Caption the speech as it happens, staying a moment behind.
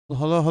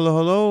Hello, hello,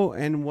 hello,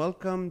 and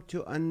welcome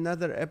to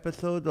another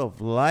episode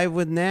of Live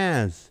with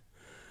Naz.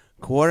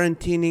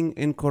 Quarantining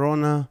in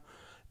Corona,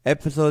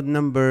 episode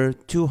number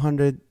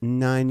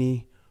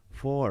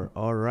 294.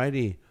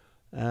 Alrighty,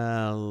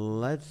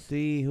 let's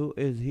see who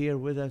is here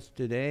with us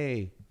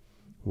today.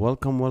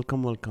 Welcome,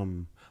 welcome,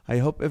 welcome. I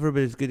hope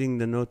everybody's getting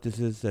the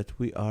notices that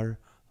we are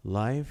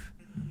live.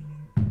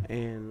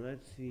 And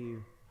let's see,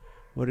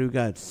 what do we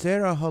got?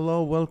 Sarah,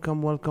 hello,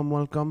 welcome, welcome,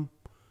 welcome.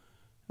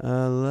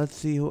 Let's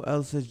see who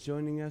else is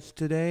joining us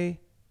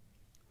today.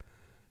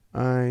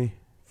 I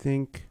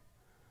think,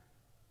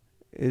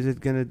 is it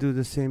going to do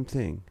the same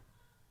thing?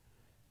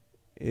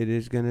 It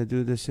is going to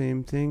do the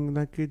same thing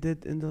like you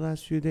did in the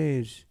last few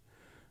days.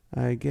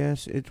 I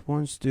guess it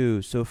wants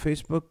to. So,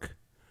 Facebook,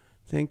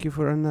 thank you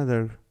for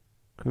another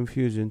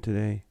confusion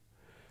today.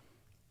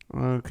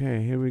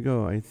 Okay, here we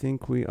go. I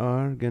think we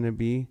are going to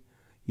be.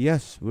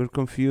 Yes, we're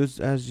confused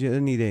as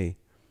any day.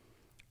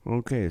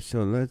 Okay,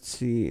 so let's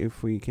see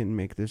if we can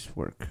make this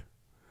work.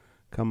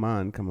 Come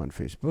on,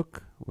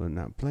 Facebook. We're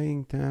not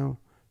playing now.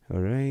 All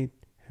right,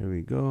 here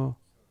we go.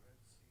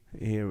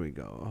 Here we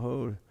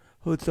go.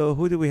 So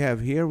who do we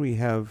have here? We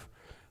have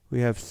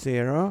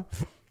Sarah.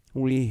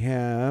 We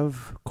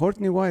have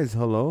Courtney Wise.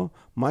 Hello.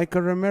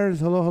 Michael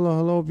Ramirez. Hello, hello,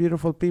 hello,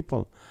 beautiful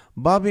people.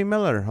 Bobby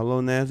Miller. Hello,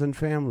 Naz and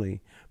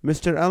family.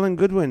 Mr. Alan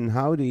Goodwin.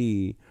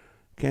 Howdy.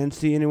 Can't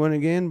see anyone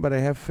again, but I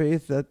have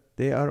faith that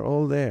they are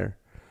all there.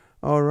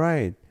 All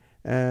right.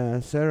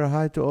 Sarah,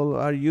 hi to all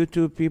our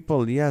YouTube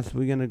people. Yes,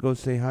 we're going to go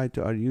say hi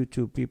to our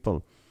YouTube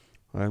people.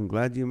 I'm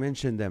glad you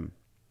mentioned them.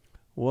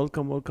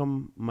 Welcome,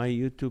 welcome, my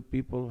YouTube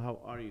people. How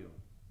are you?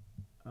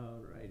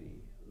 Alrighty,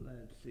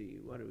 let's see.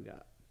 What do we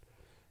got?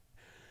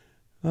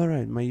 All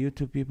right, my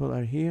YouTube people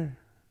are here.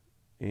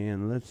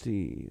 And let's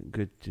see.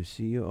 Good to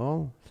see you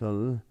all.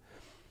 So,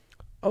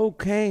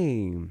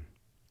 okay.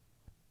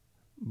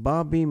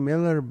 Bobby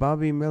Miller. How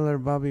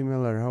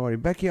are you?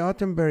 Becky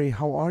Ottenberry,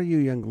 how are you,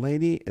 young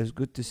lady? It's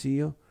good to see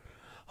you.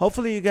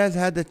 Hopefully you guys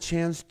had the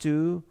chance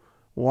to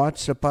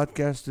watch the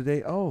podcast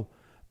today.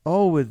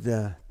 With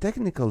the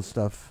technical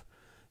stuff.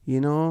 You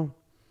know,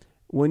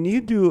 when you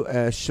do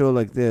a show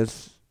like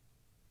this,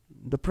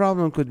 the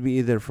problem could be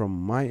either from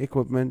my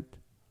equipment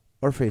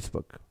or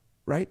Facebook,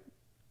 right?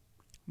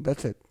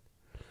 That's it.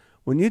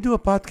 When you do a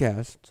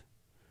podcast,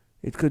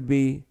 it could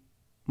be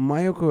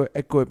my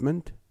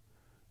equipment,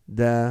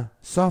 the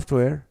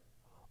software,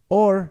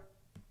 or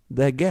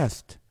the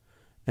guest.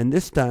 And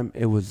this time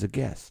it was the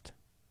guest.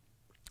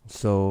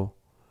 So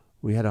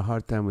we had a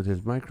hard time with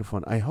his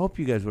microphone. I hope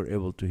you guys were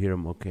able to hear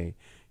him okay,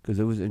 because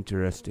it was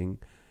interesting.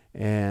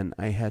 And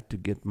I had to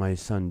get my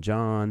son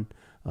John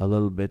a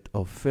little bit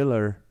of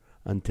filler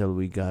until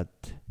we got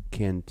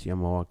Kent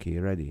Yamawaki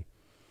ready.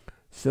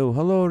 So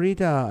hello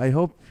Rita. I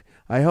hope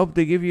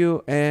they give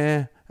you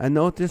a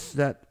notice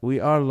that we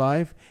are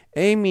live.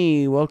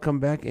 Amy,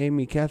 welcome back,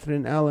 Amy.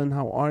 Catherine Allen,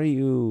 how are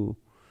you?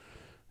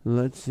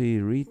 Let's see,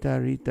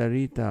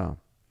 Rita.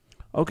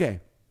 Okay,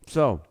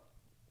 so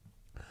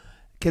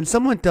can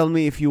someone tell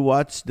me if you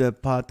watched the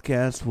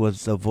podcast?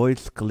 Was the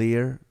voice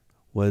clear?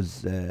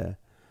 Was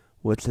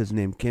what's his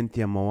name? Kent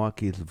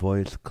Yamawaki's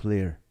voice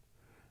clear?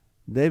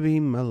 Debbie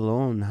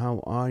Malone,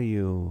 how are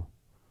you?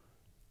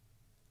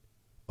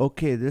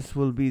 Okay, this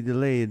will be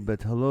delayed,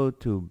 but hello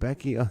to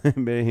Becky,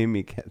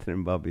 Amy,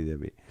 Catherine, Bobby,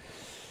 Debbie.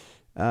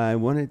 I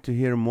wanted to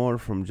hear more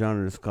from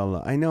John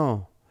Riscala. I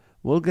know.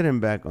 We'll get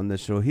him back on the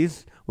show.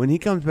 When he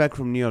comes back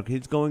from New York,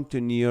 he's going to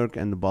New York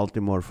and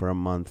Baltimore for a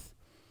month.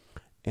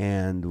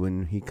 And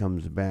when he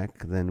comes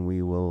back, then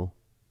we will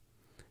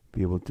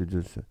be able to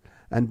do so.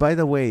 And by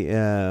the way,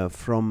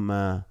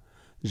 from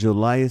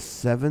July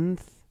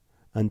 7th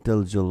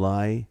until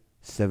July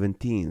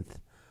 17th,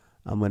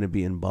 I'm going to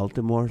be in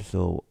Baltimore,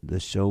 so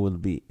the show will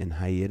be in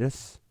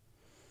hiatus.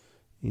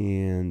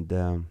 And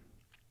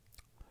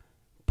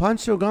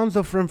Pancho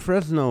Gonzo from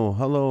Fresno.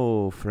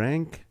 Hello,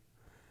 Frank.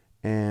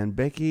 And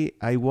Becky,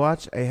 I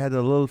had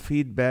a little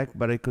feedback,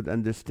 but I could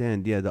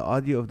understand. Yeah, the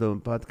audio of the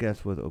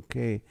podcast was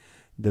okay.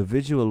 The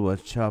visual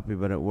was choppy,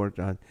 but it worked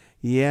out.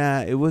 Yeah,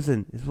 it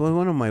wasn't. It was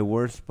one of my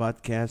worst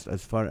podcasts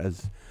as far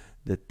as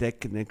the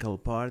technical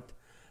part.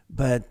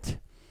 But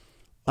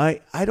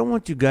I don't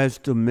want you guys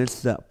to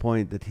miss that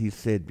point that he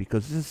said,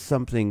 because this is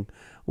something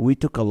we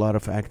took a lot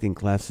of acting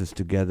classes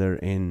together.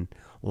 And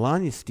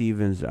Lonnie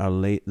Stevens, our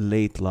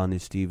late Lonnie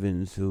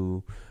Stevens,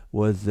 who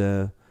was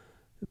the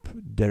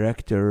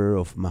director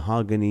of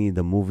Mahogany,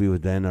 the movie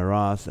with Diana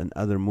Ross, and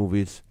other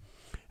movies.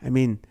 I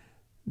mean,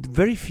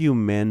 very few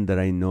men that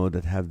I know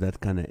that have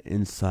that kind of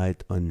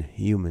insight on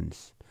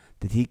humans,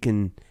 that he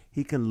can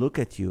look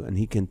at you and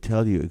he can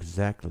tell you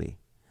exactly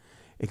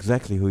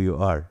who you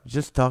are.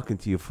 Just talking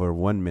to you for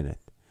 1 minute,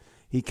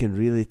 he can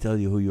really tell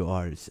you who you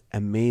are. It's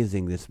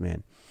amazing, this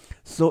man.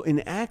 So in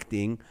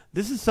acting,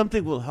 this is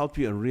something will help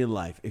you in real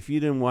life. If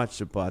you didn't watch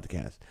the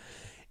podcast,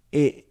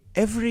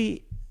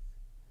 every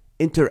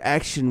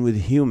interaction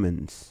with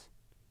humans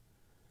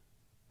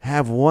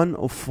have one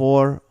of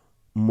four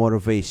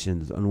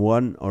motivations and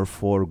one or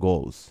four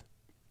goals.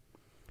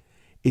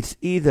 It's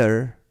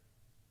either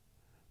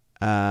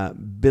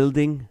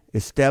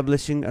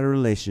establishing a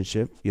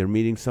relationship. You're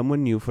meeting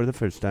someone new for the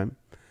first time.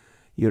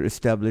 You're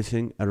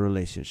establishing a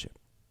relationship.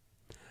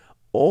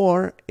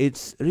 Or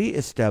it's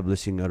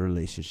re-establishing a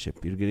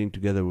relationship. You're getting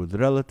together with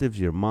relatives,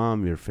 your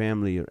mom, your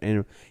family,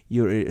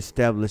 you're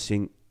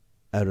establishing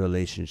a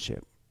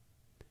relationship.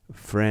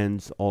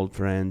 Friends, old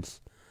friends.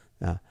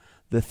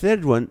 The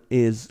third one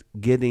is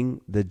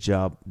getting the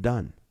job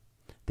done.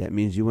 That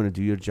means you want to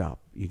do your job.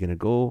 You're going to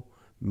go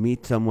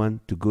meet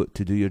someone to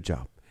do your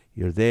job.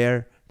 You're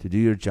there to do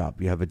your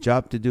job. You have a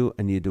job to do,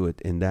 and you do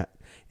it in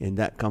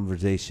that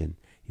conversation.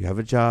 You have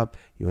a job.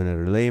 You want to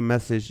relay a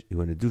message. You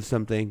want to do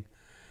something.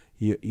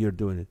 You're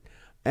doing it.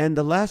 And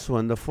the last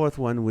one, the fourth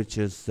one, which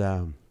is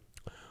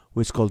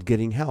called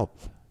getting help.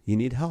 You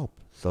need help,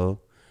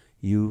 so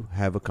you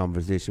have a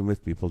conversation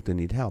with people to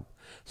need help.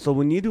 So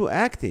when you do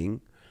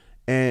acting,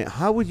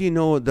 how would you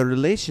know the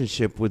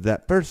relationship with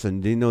that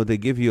person? Do you know they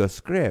give you a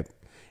script?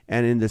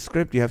 And in the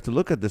script, you have to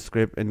look at the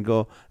script and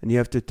go, and you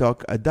have to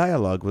talk a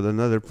dialogue with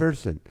another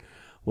person.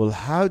 Well,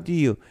 how do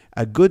you,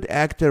 a good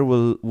actor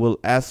will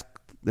ask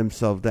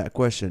themselves that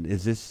question.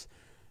 Is this,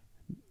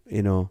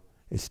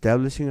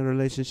 establishing a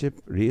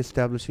relationship,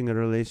 re-establishing a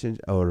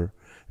relationship, or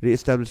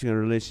re-establishing a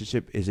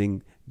relationship? Is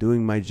in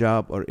doing my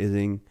job, or is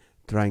in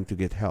trying to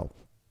get help?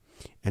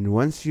 And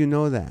once you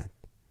know that,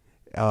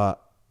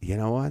 you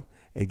know what?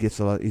 It gets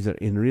a lot easier.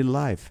 In real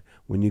life,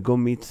 when you go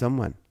meet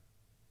someone,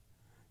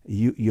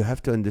 you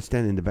have to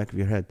understand in the back of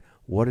your head,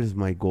 what is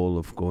my goal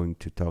of going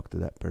to talk to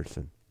that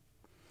person?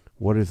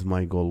 What is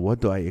my goal? What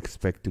do I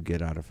expect to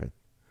get out of it?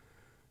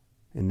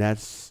 And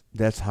that's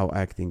how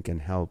acting can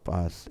help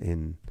us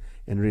in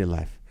real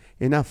life.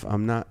 Enough.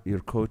 I'm not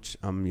your coach.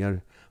 I'm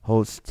your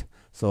host.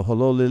 So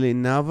hello, Lily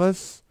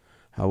Navas.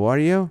 How are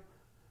you?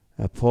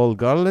 Paul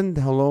Garland.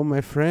 Hello,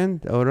 my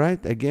friend. All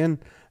right. Again,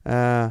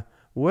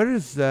 where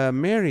is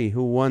Mary,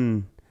 who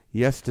won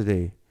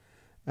yesterday?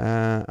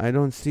 I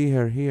don't see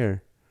her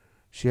here.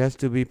 She has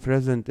to be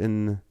present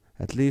in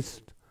at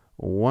least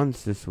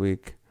once this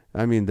week.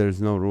 I mean,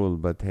 there's no rule,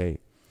 but hey.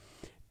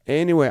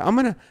 Anyway,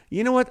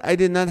 you know what? I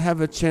did not have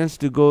a chance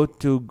to go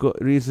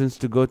reasons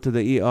to go to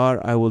the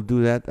ER. I will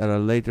do that at a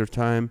later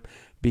time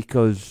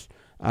because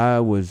I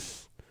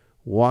was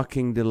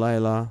walking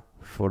Delilah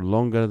for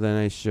longer than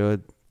I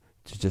should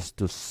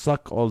to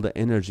suck all the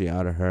energy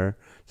out of her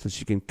so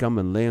she can come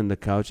and lay on the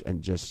couch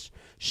and just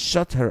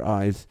shut her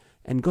eyes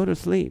and go to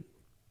sleep.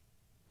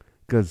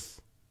 Because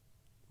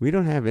we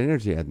don't have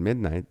energy at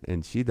midnight,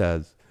 and she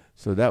does.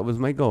 So that was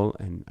my goal,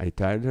 and I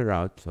tired her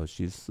out, so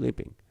she's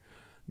sleeping.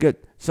 Good.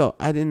 So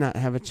I did not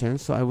have a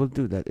chance, so I will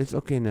do that. It's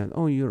okay now.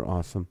 Oh, you're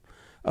awesome.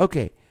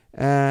 Okay.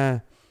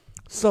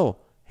 So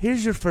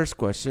here's your first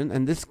question,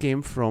 and this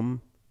came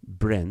from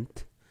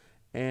Brent.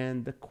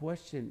 And the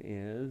question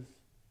is,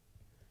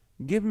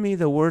 give me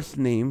the worst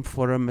name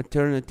for a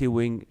maternity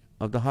wing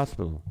of the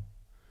hospital.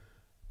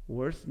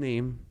 Worst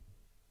name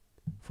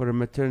for a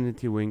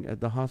maternity wing at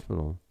the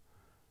hospital.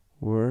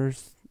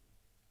 Worst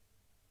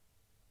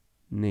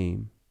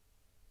name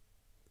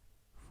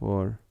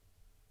for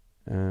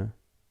a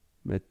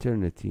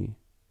maternity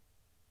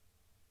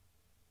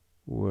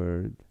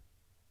ward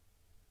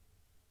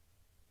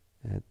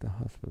at the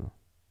hospital.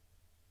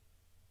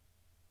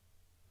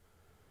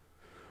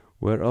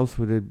 Where else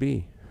would it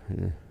be?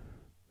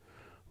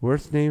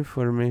 Worst name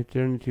for a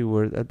maternity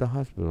ward at the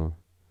hospital.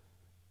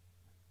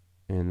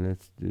 And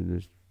let's do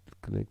this.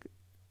 Click.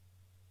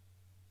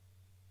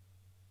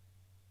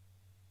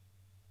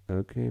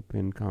 Okay,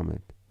 pin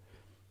comment.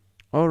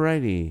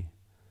 Alrighty.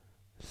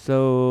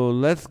 So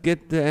let's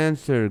get the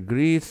answer.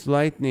 Grease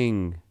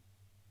lightning.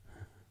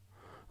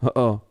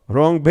 Uh-oh.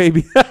 Wrong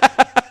baby.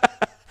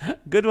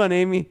 Good one,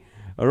 Amy.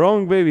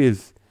 Wrong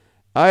babies.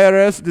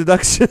 IRS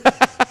deduction.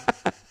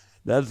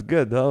 That's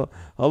good.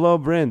 Hello,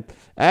 Brent.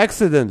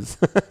 Accidents.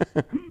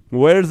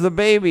 Where's the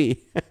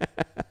baby?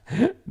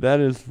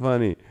 That is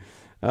funny.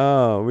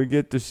 Oh, we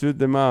get to shoot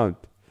them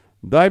out.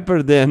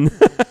 Diaper den.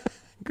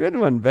 Good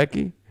one,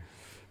 Becky.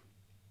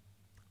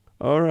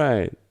 All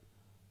right.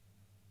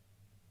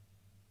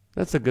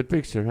 That's a good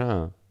picture,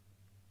 huh?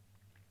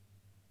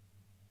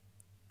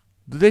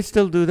 Do they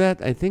still do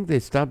that? I think they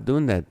stopped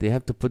doing that. They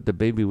have to put the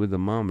baby with the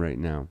mom right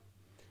now.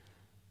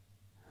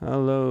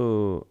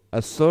 Hello.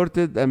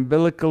 Assorted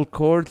umbilical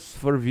cords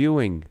for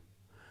viewing.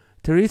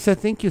 Teresa,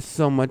 thank you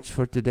so much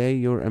for today.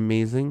 You're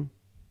amazing.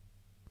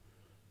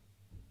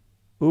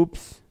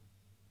 Oops.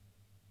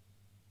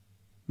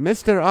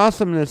 Mr.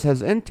 Awesomeness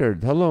has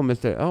entered. Hello,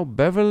 Mr. Oh,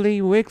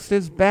 Beverly Wicks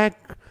is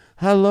back.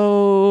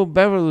 Hello,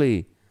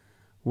 Beverly.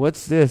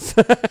 What's this?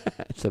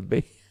 It's a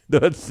baby.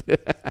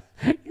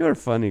 You're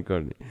funny,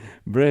 Courtney.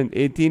 Brent,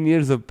 18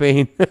 years of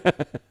pain.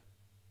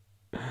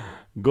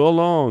 Go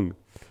long.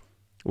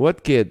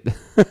 What kid?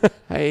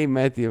 Hey,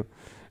 Matthew.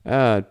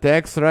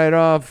 Tax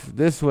write-off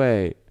this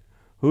way.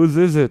 Whose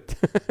is it?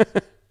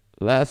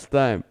 Last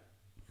time.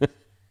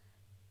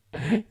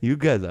 You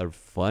guys are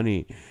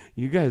funny.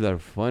 You guys are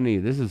funny.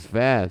 This is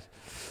fast.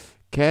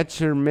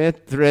 Catcher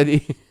mitt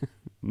ready.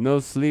 No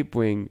sleep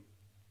wing.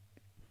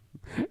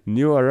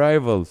 New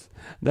arrivals.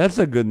 That's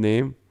a good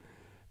name.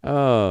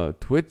 Oh,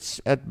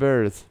 twitch at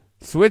birth.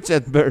 Switch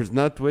at birth,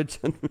 not twitch.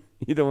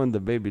 You don't want the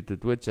baby to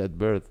twitch at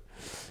birth.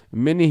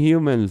 Many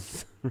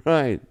humans,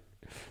 right.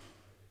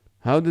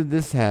 How did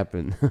this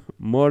happen?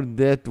 More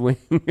death wing.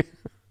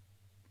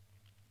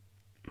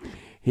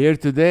 Here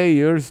today,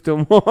 yours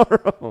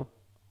tomorrow.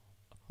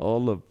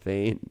 Hall of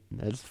Fame.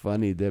 That's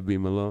funny, Debbie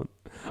Malone.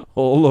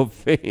 Hall of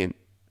Fame.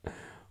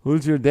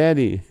 Who's your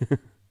daddy?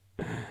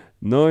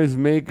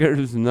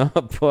 Noisemakers,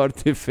 not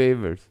party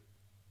favors.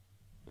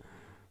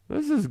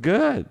 This is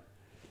good.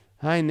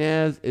 Hi,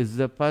 Naz. Is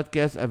the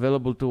podcast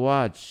available to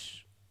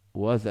watch?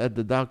 Was at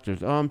the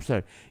doctor's. Oh, I'm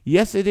sorry.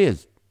 Yes, it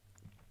is.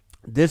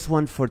 This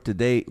one for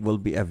today will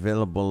be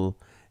available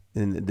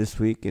in this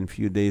week in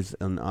few days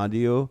on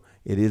audio.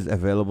 It is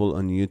available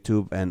on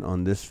YouTube and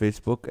on this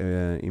Facebook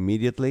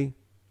immediately.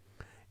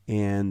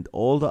 And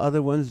all the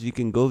other ones you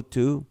can go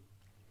to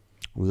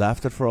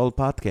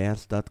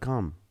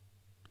laughterforallpodcast.com.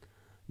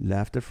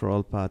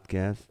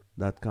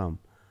 Laughterforallpodcast.com.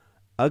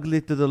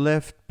 Ugly to the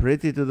left,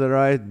 pretty to the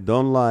right,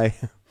 don't lie.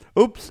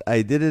 Oops,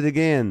 I did it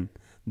again.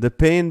 The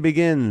pain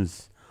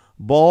begins.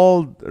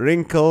 Bald,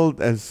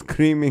 wrinkled, and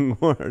screaming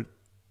word.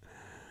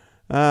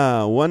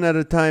 One at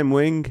a time,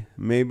 Wing,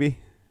 maybe.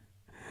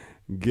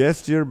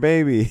 Guess your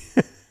baby.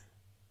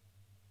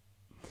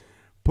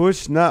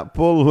 Push, not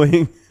pull,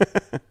 Wing.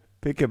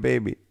 Pick a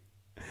baby.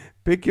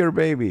 Pick your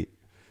baby.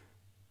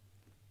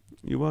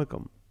 You're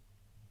welcome.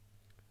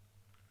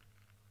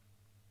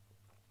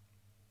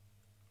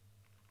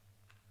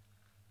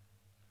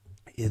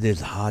 It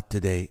is hot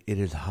today. It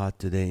is hot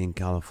today in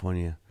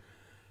California.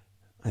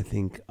 I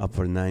think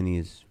upper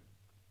 90s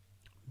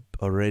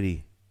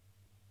already.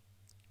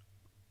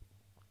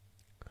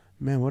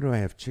 Man, what do I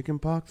have? Chicken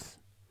pox?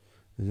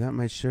 Does that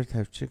my shirt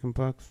have chicken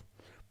pox?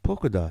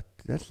 Polka dot.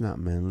 That's not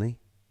manly.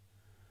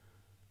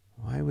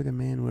 Why would a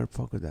man wear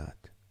polka dot?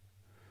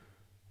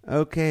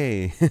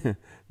 Okay.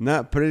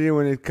 Not pretty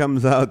when it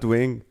comes out,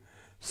 Wing.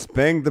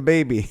 Spank the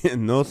baby.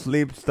 No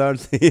sleep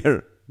starts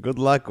here. Good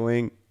luck,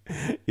 Wing.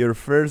 Your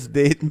first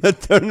date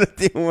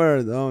maternity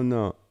word. Oh,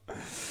 no.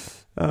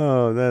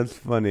 Oh, that's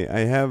funny. I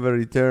have a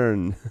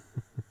return.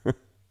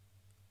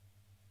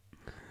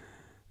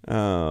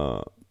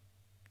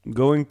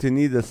 Going to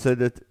need a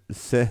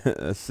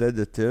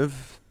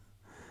sedative.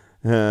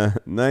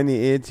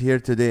 98 here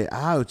today.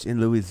 Ouch, in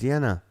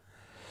Louisiana.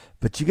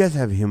 But you guys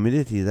have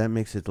humidity. That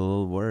makes it a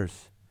little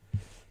worse.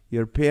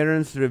 Your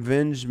parents'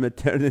 revenge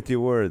maternity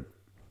word.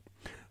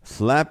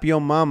 Slap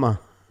your mama.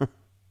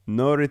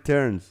 No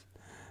returns.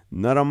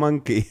 Not a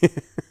monkey.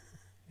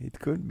 It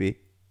could be.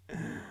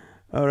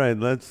 All right,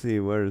 let's see.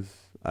 Where's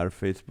our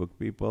Facebook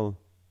people?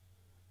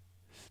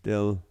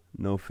 Still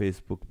no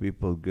Facebook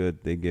people.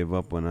 Good. They gave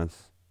up on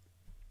us.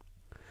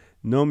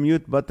 No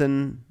mute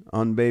button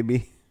on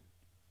baby.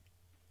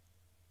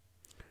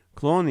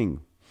 Cloning.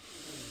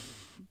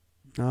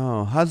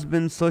 Oh,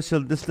 husband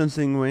social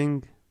distancing,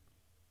 Wing.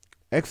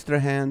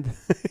 Extra hand.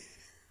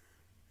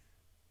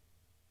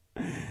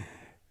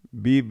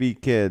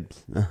 BB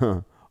kids.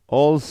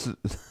 all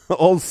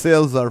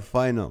sales are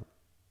final.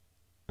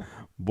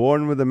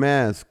 Born with a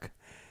mask.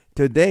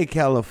 Today,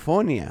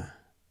 California.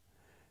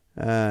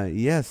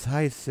 Yes,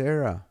 hi,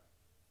 Sarah.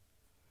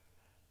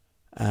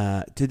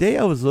 Today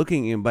I was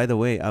looking, and by the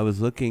way, I was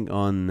looking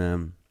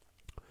on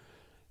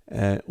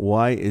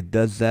why it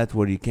does that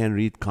where you can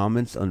read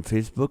comments on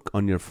Facebook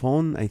on your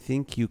phone. I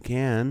think you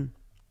can.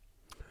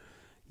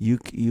 You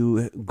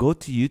go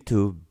to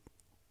YouTube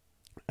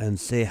and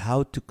say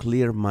how to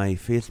clear my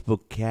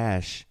Facebook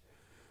cache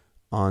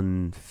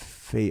on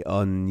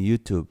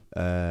YouTube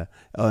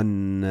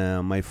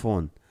on my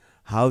phone.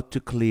 How to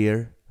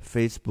clear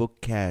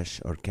Facebook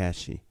cache or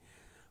cache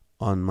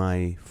on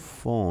my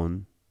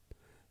phone.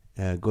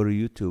 Go to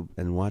YouTube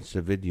and watch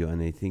the video,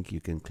 and I think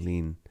you can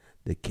clean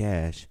the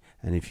cache.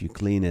 And if you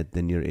clean it,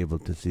 then you're able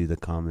to see the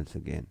comments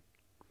again.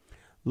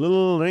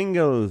 Little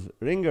ringers,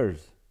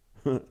 ringlers,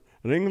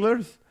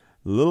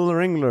 little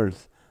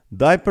ringlers.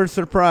 Diaper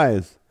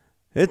surprise.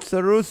 It's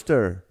a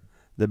rooster.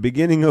 The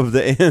beginning of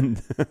the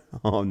end.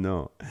 Oh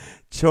no.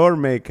 Chore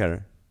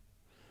maker.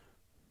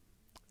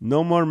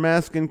 No more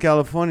mask in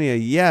California.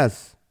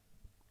 Yes.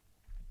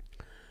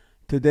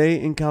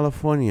 Today in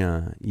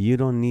California, you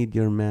don't need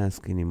your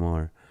mask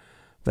anymore.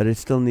 But it's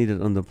still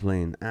needed on the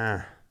plane.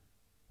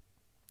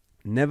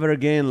 Never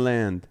again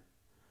land.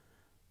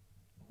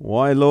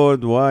 Why,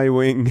 Lord, why,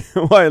 Wing?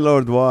 Why,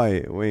 Lord,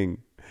 why,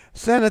 Wing?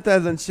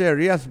 Sanitize and share.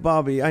 Yes,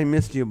 Bobby. I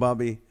missed you,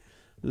 Bobby.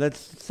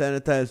 Let's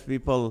sanitize,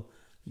 people.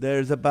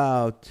 There's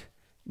about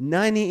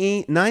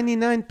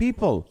 99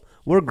 people.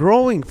 We're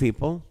growing,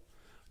 people.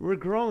 We're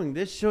growing.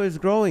 This show is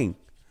growing.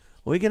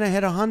 We're going to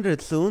hit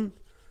 100 soon.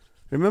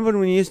 Remember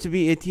when we used to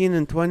be 18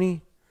 and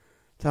 20?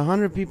 It's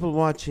 100 people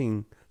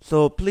watching.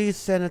 So please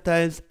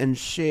sanitize and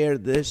share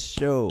this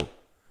show.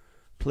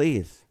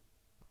 Please.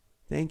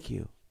 Thank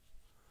you.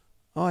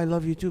 Oh, I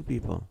love you too,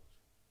 people.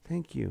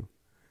 Thank you.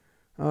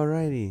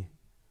 Alrighty.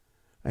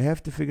 I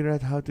have to figure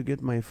out how to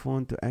get my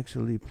phone to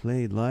actually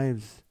play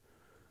lives.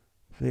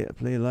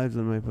 Play lives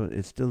on my phone.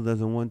 It still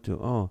doesn't want to.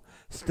 Oh,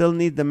 still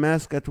need the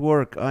mask at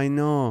work. I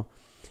know.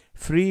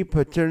 free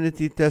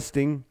paternity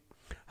testing.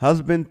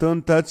 Husband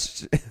don't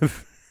touch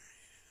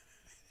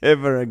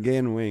ever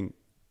again wing.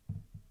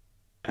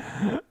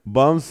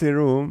 Bouncy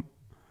room.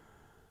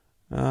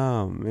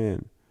 Oh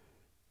man.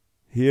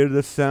 Hear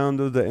the sound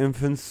of the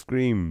infants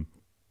scream.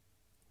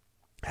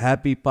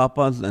 Happy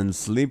papas and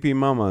sleepy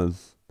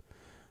mamas.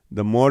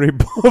 The Maury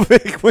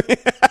Povich wing.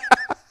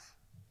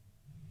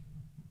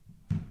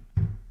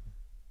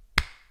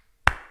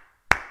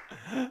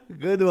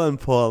 Good one,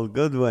 Paul.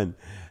 Good one.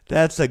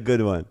 That's a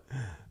good one.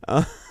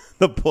 Uh,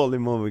 the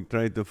Polymovic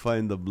trying to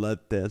find the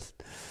blood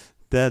test.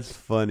 That's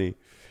funny.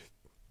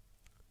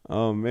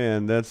 Oh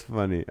man, that's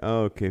funny.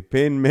 Okay,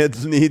 pain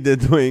meds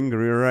needed. Wing,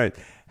 you're right.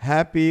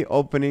 Happy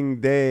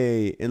opening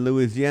day in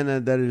Louisiana.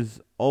 That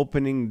is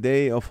opening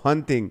day of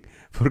hunting.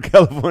 For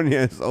California,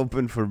 it's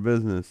open for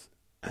business.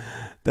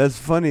 That's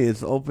funny.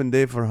 It's open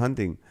day for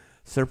hunting.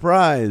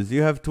 Surprise!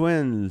 You have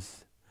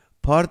twins.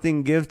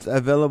 Parting gifts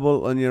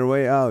available on your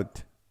way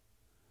out.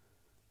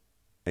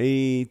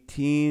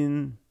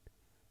 18.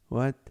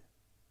 What?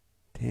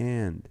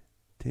 Tanned.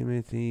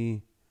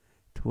 Timothy.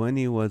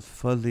 20 was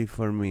fuzzy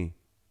for me.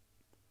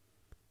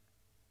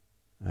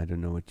 I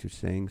don't know what you're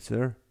saying,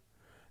 sir.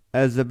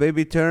 As the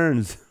baby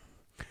turns.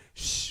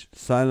 Shh.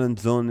 Silent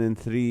zone in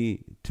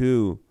 3,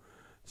 2.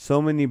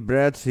 So many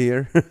brats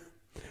here.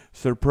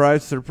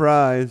 Surprise,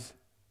 surprise.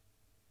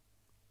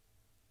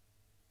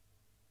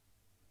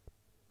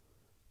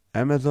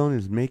 Amazon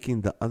is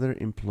making the other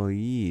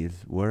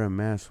employees wear a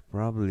mask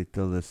probably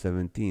till the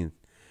 17th.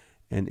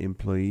 And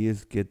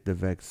employees get the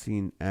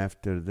vaccine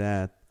after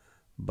that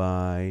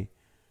by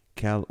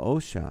Cal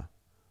OSHA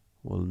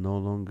will no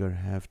longer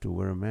have to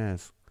wear a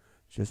mask.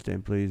 Just the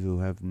employees who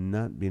have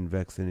not been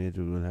vaccinated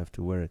will have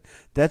to wear it.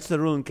 That's the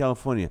rule in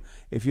California.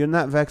 If you're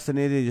not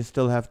vaccinated, you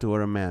still have to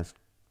wear a mask.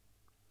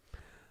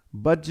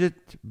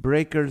 Budget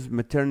breakers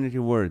maternity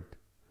word.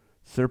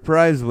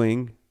 Surprise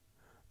wing.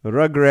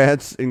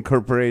 Rugrats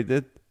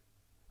Incorporated.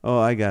 Oh,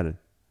 I got it.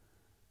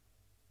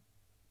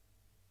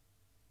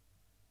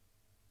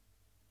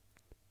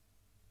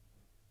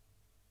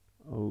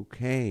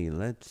 Okay,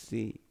 let's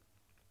see.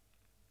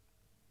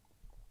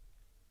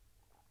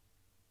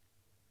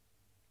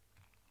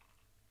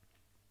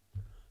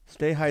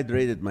 Stay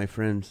hydrated, my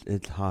friends.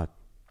 It's hot.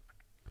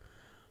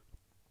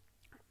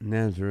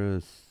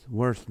 Nazareth.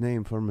 Worst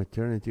name for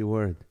maternity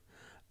word.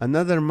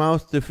 Another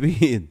mouth to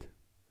feed.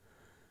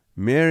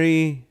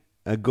 Merry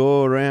a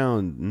go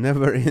around.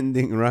 Never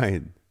ending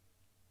ride.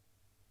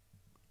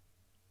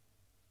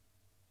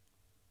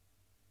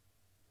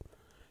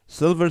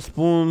 Silver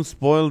spoon.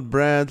 Spoiled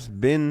brats.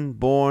 Been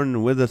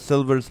born with a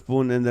silver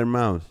spoon in their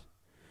mouth.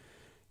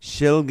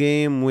 Shell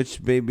game.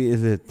 Which baby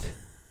is it?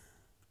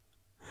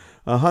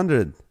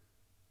 100.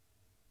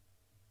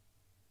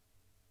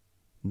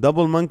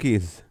 Double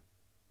monkeys.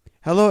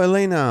 Hello,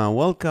 Elena.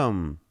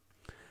 Welcome.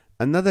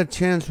 Another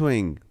chance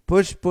wing.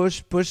 Push,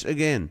 push, push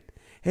again.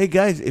 Hey,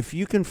 guys, if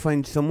you can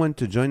find someone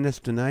to join us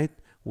tonight,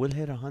 we'll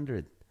hit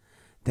 100.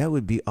 That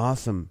would be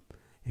awesome.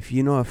 If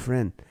you know a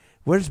friend.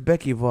 Where's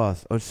Becky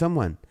Voss or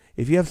someone?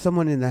 If you have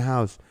someone in the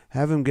house,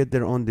 have them get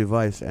their own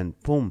device and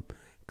boom,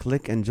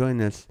 click and join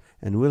us,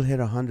 and we'll hit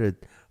 100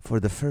 for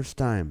the first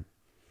time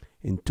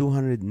in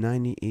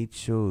 298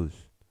 shows.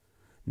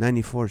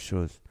 94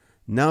 shows.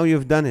 Now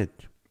you've done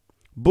it.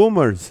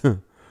 Boomers,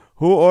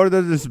 who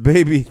ordered this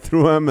baby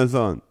through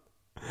Amazon?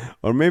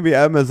 Or maybe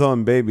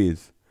Amazon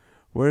babies.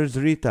 Where's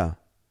Rita?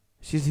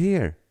 She's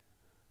here.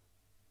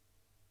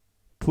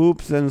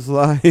 Poops and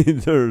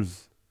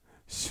sliders.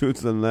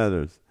 Shoots and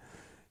ladders.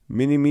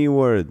 Mini-me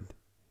word.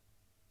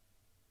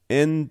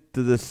 End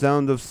to the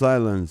sound of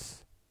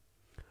silence.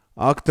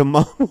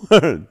 Octomom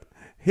word.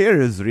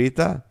 Here is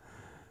Rita.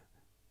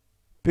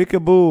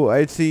 Peekaboo,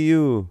 I see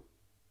you.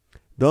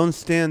 Don't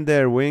stand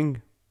there,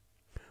 wing.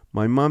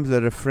 My mom's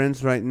at a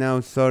friend's right now.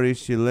 Sorry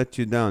she let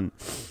you down.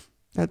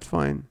 That's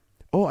fine.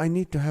 Oh, I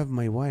need to have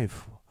my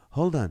wife.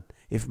 Hold on.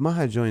 If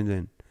Maha joins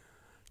in,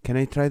 can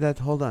I try that?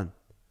 Hold on.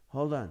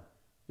 Hold on.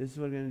 This is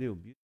what we're going to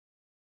do.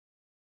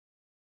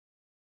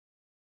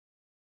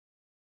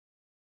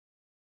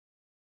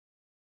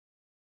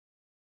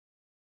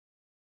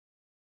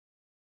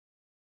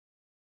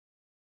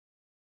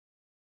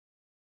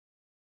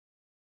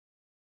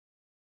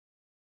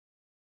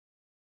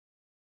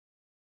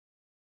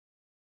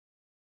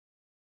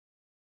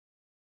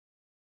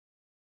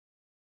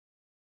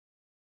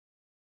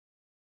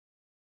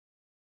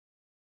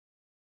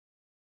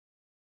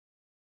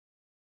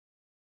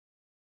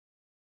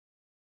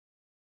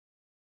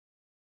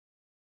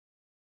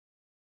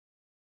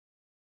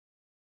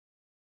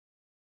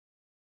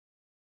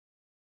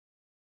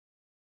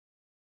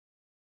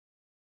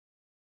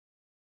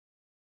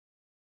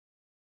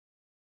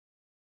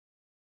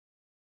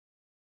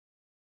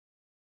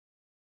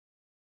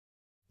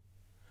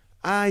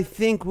 I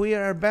think we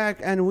are back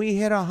and we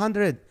hit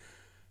 100.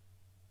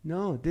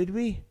 No, did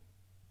we?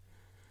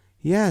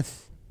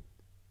 Yes.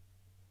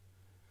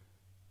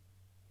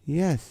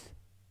 Yes.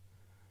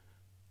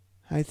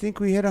 I think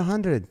we hit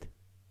 100.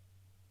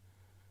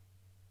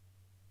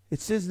 It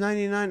says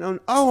 99 on.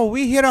 Oh,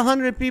 we hit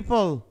 100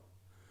 people.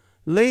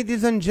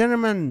 Ladies and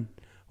gentlemen,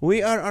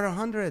 we are at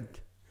 100.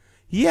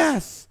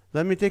 Yes!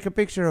 Let me take a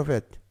picture of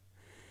it.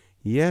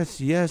 Yes,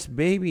 yes,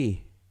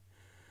 baby.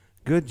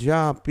 Good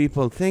job,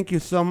 people. Thank you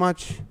so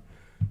much.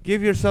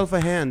 Give yourself a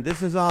hand.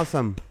 This is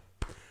awesome.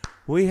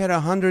 We had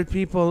 100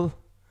 people.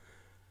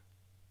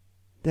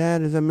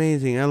 That is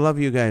amazing. I love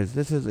you guys.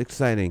 This is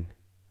exciting.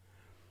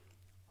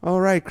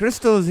 All right,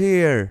 Crystal's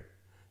here.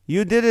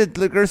 You did it,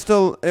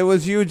 Crystal. It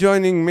was you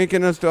joining,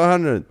 making us to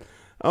 100.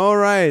 All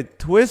right,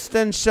 Twist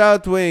and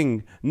Shout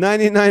Wing.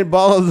 99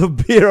 bottles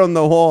of beer on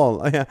the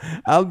wall.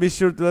 I'll be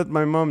sure to let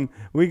my mom.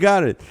 We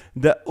got it.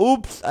 The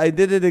oops, I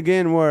did it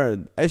again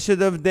word. I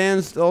should have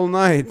danced all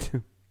night.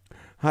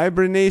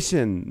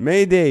 Hibernation.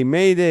 Mayday,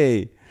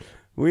 Mayday.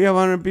 We have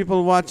 100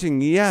 people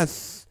watching.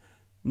 Yes.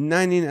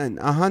 99,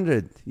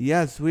 100.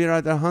 Yes, we are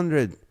at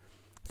 100.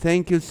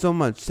 Thank you so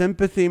much.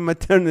 Sympathy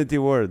maternity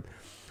word.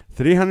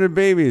 300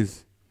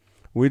 babies.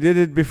 We did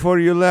it before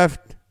you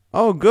left.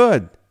 Oh,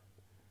 good.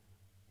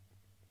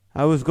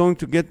 I was going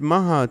to get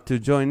Maha to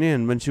join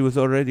in when she was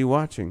already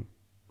watching.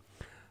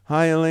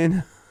 Hi,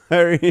 Elaine.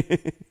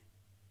 Harry.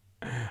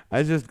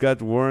 I just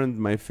got warned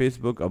my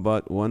Facebook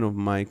about one of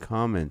my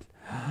comments.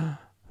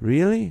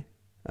 Really?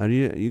 Are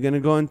you gonna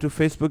go into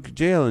Facebook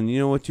jail? And you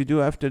know what you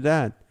do after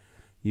that?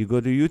 You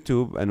go to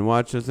YouTube and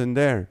watch us in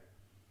there.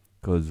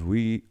 'Cause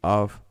we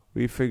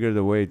figured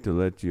a way to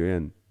let you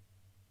in.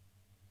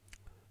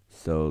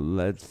 So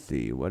let's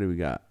see. What do we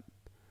got?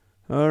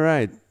 All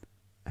right.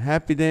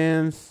 Happy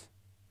dance.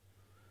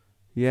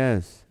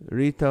 Yes.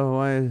 Rita,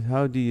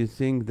 how do you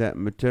think that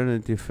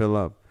maternity fill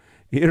up?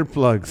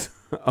 Earplugs.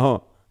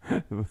 Oh,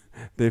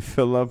 they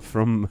fill up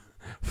from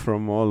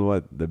all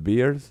what? The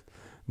beers?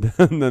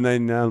 The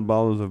 99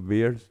 bottles of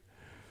beers?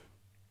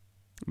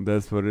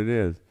 That's what it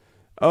is.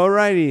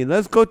 Alrighty,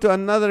 let's go to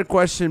another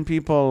question,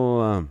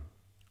 people.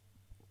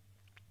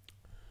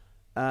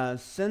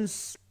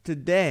 Since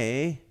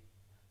today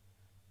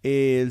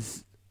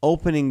is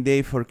opening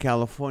day for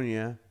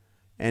California,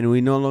 and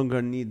we no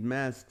longer need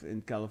masks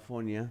in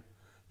California,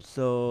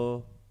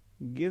 so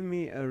give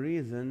me a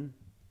reason.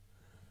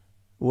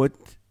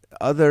 What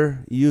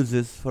other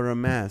uses for a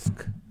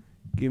mask?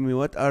 Give me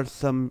what are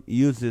some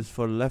uses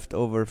for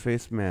leftover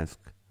face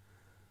mask?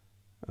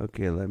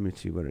 Okay, let me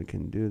see what I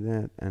can do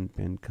that. And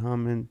pin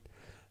comment.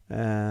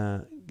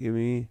 Give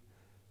me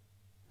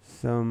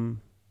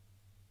some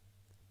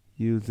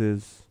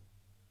uses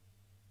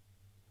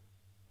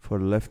for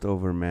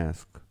leftover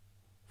mask.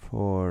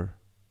 For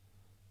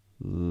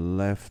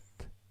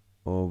leftover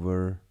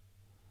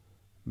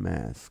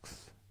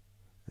masks.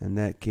 And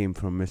that came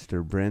from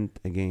Mr. Brent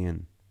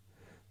again.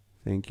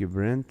 Thank you,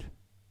 Brent.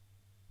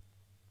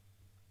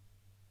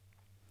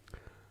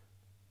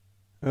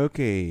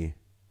 Okay.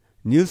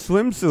 New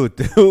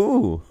swimsuit.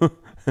 Ooh.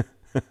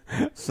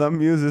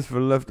 Some uses for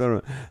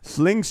leftover.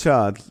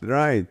 Slingshot.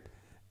 Right.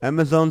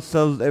 Amazon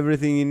sells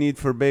everything you need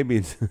for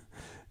babies.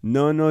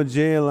 No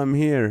jail. I'm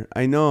here.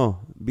 I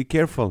know. Be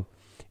careful.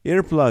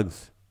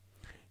 Earplugs.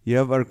 You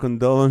have our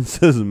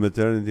condolences.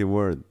 Maternity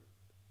word.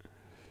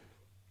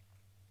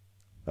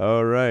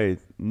 All right.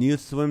 New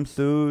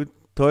swimsuit.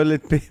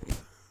 Toilet paper.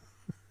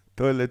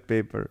 Toilet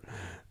paper.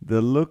 The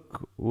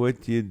look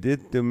what you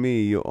did to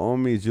me. You owe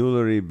me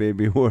jewelry,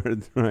 baby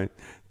word. Right.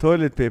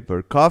 Toilet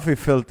paper. Coffee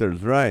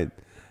filters. Right.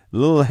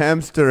 Little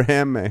hamster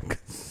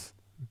hammocks.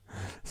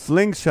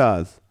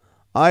 Slingshots.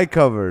 Eye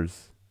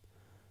covers.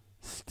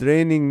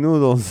 Straining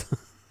noodles.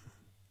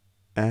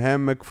 A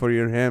hammock for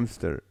your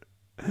hamster.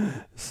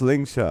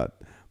 Slingshot.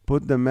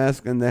 Put the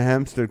mask in the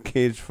hamster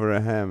cage for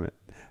a hammock.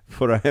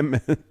 For a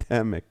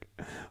hammock.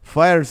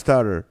 Fire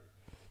starter.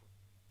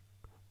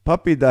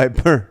 Puppy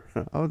diaper.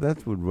 Oh,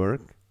 that would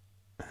work.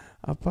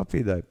 A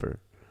puppy diaper.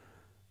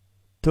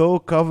 Toe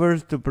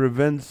covers to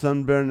prevent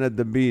sunburn at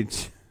the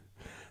beach.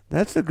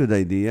 That's a good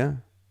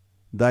idea.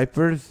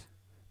 Diapers.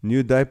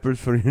 New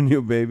diapers for your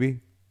new baby.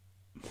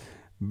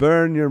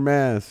 Burn your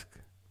mask.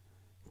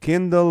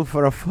 Kindle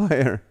for a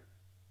fire.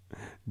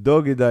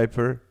 Doggy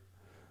diaper.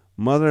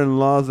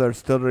 Mother-in-laws are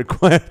still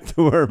required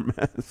to wear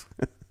masks.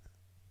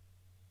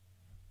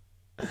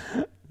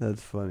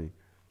 That's funny.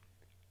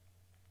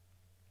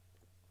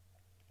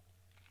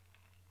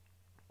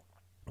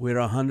 We're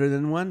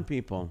 101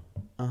 people.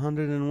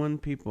 101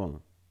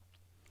 people.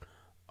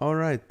 All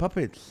right,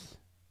 puppets.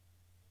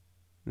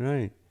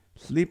 Right.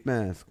 Sleep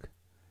mask.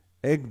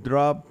 Egg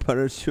drop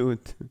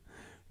parachute.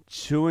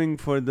 Chewing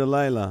for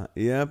Delilah.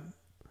 Yep.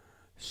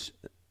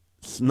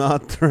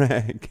 Snot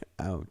rag.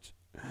 Ouch.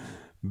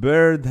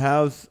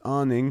 Birdhouse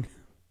awning.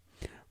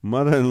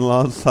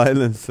 Mother-in-law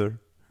silencer.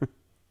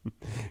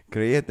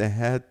 Create a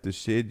hat to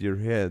shade your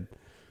head.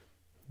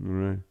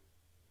 Right.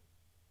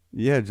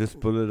 Yeah,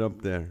 just pull it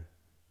up there.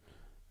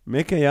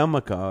 Make a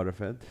yarmulke out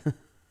of it.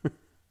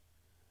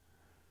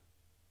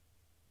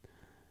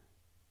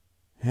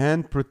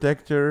 Hand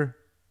protector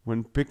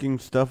when picking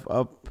stuff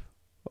up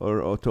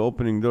or to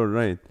opening door,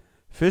 right.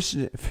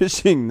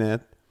 Fishing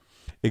net.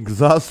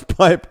 Exhaust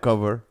pipe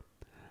cover.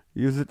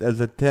 Use it as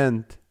a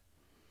tent.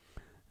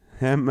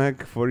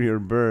 Hammock for your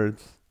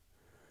birds.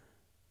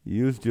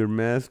 Used your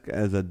mask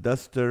as a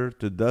duster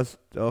to dust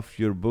off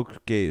your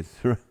bookcase.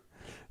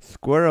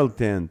 Squirrel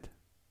tent.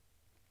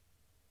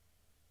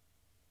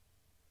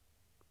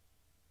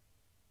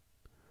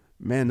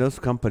 Man, those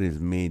companies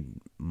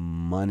made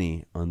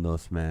money on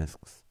those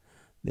masks.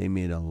 They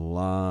made a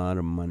lot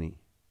of money.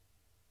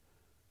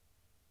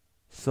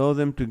 Sew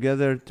them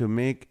together to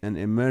make an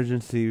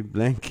emergency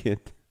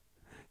blanket.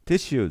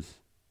 Tissues.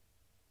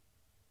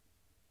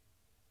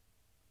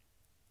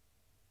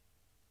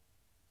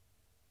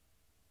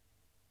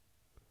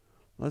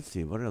 Let's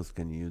see, what else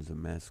can you use a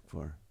mask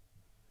for?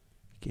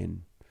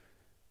 Can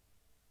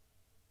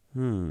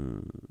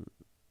hmm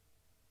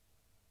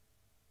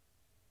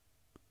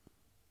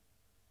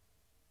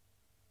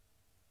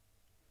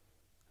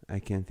I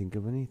can't think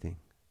of anything.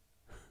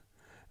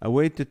 A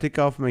way to take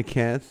off my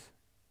cats.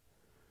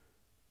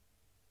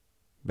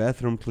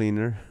 Bathroom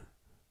cleaner.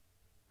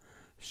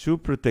 Shoe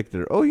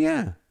protector. Oh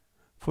yeah.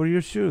 For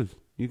your shoes.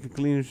 You can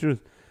clean your shoes.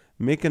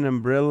 Make an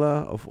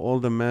umbrella of all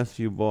the masks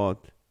you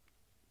bought.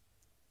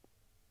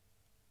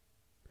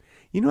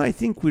 I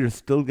think we're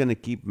still gonna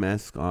keep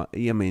masks on.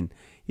 I mean,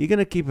 you're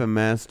gonna keep a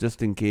mask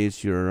just in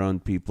case you're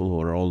around people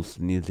who are all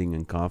sneezing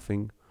and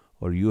coughing,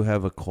 or you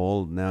have a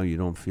cold now you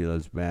don't feel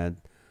as bad,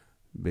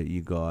 but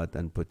you go out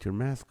and put your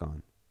mask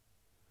on.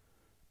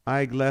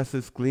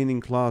 Eyeglasses, cleaning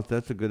cloth.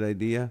 That's a good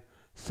idea.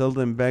 Sell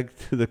them back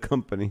to the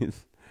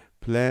companies.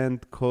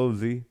 Plant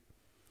cozy.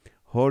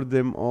 Hoard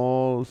them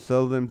all.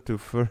 Sell them to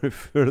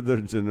further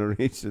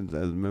generations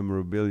as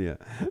memorabilia.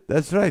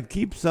 That's right.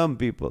 Keep some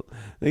people.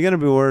 They're gonna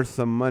be worth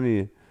some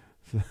money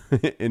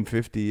in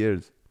 50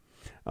 years.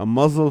 A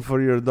muzzle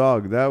for your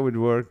dog. That would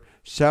work.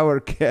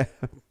 Shower cap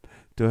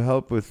to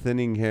help with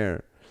thinning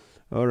hair.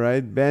 All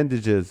right.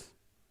 Bandages.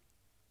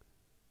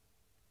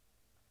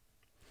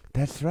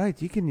 That's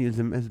right. You can use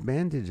them as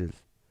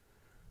bandages.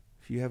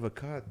 If you have a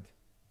cut.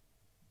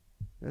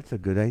 That's a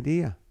good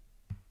idea.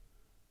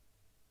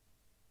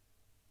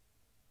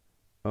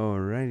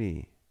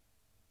 Alrighty.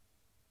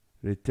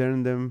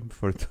 Return them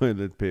for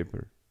toilet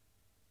paper.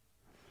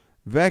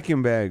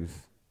 Vacuum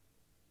bags.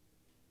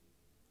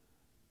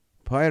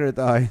 Pirate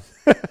eyes.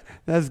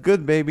 That's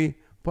good, baby.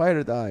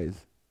 Pirate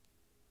eyes.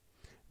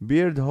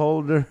 Beard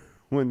holder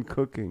when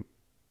cooking.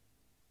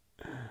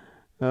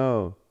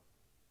 Oh.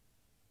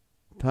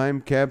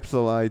 Time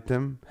capsule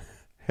item.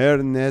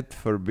 Hair net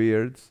for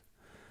beards.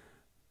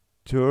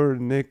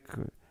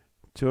 Tourniquets.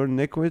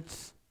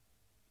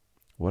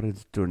 What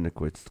is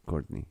tourniquets,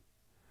 Courtney?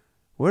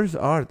 Where's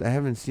Art? I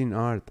haven't seen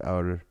Art,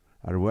 our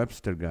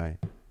Webster guy.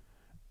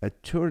 A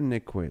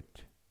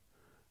tourniquet.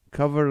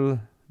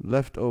 Cover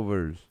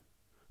leftovers.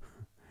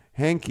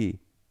 Hanky.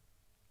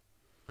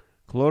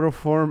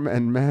 Chloroform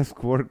and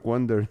mask work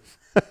wonders.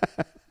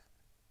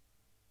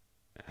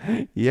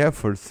 Yeah,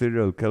 for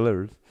serial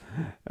killers.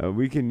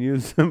 We can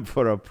use them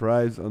for a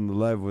prize on the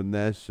Live with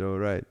Nash show,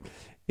 right?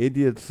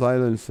 Idiot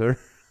silencer.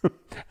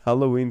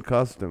 Halloween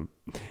costume.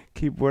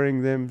 Keep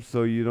wearing them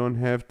so you don't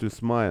have to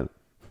smile.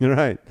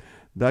 Right.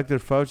 Dr.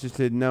 Fauci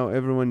said now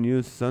everyone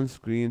use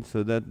sunscreen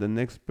so that the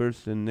next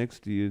person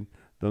next to you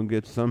don't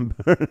get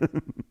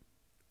sunburn.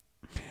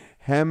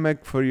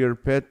 Hammock for your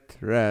pet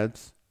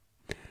rats.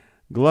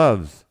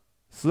 Gloves.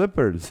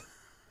 Slippers.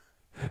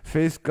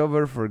 Face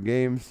cover for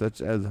games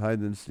such as hide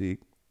and seek.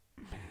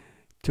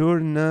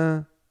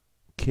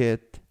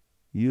 Tourniquet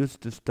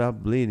used to stop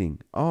bleeding.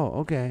 Oh,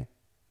 okay.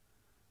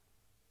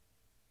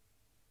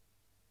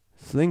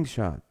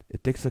 Slingshot.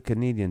 It takes a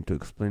Canadian to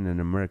explain an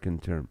American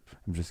term.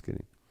 I'm just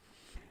kidding.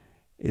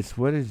 It's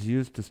what is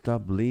used to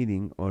stop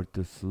bleeding or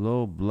to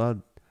slow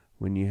blood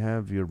when you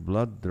have your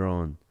blood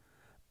drawn.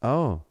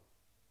 Oh.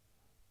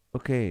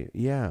 Okay,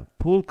 yeah.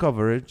 Pool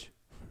coverage.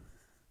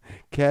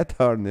 Cat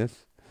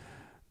harness.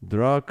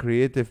 Draw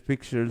creative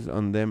pictures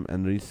on them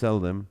and resell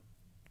them.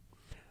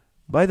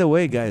 By the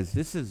way, guys,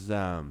 this is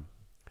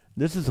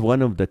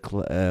one of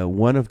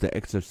the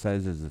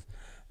exercises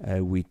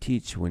we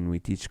teach when we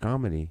teach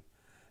comedy.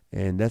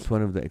 And that's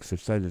one of the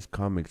exercises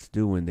comics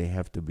do when they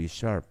have to be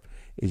sharp,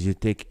 is you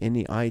take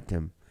any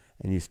item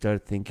and you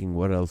start thinking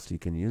what else you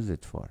can use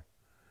it for.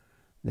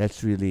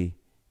 That's really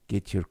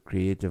get your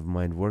creative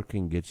mind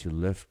working, gets your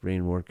left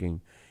brain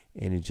working,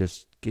 and it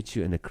just gets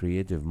you in a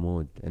creative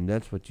mode. And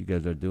that's what you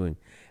guys are doing.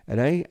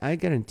 And I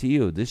guarantee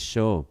you, this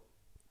show,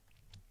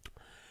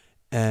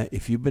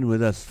 if you've been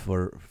with us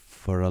for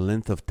a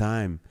length of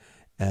time,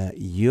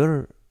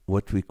 your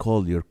what we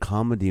call your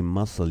comedy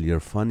muscle, your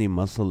funny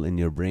muscle in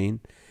your brain,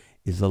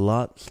 is a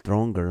lot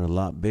stronger, a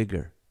lot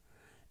bigger.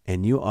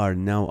 And you are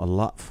now a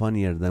lot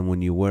funnier than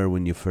when you were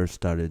when you first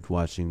started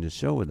watching the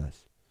show with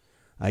us.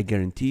 I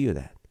guarantee you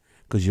that.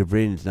 Because your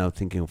brain is now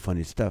thinking of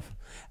funny stuff.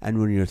 And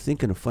when you're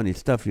thinking of funny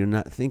stuff, you're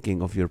not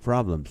thinking of your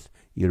problems,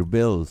 your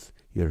bills,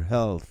 your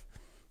health,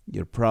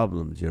 your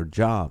problems, your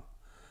job.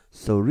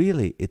 So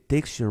really, it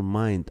takes your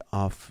mind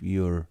off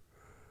your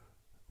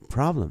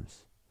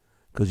problems.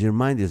 Because your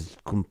mind is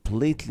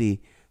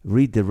completely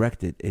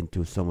redirected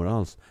into somewhere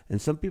else. And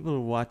some people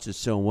will watch the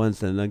show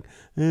once and like,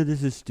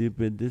 this is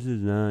stupid, this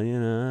is not,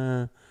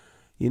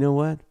 You know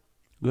what?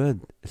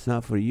 Good. It's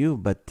not for you,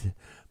 but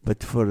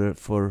But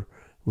well,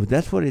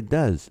 that's what it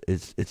does.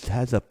 It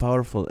has a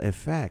powerful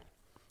effect.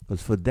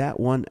 Because for that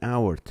 1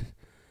 hour,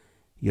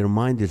 your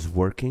mind is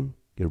working.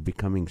 You're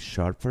becoming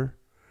sharper,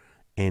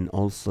 and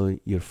also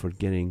you're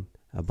forgetting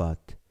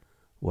about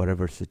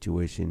whatever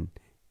situation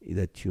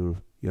that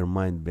your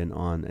mind been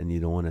on and you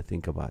don't want to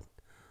think about.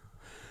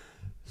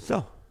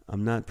 So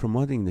I'm not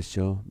promoting the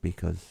show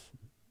because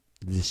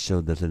this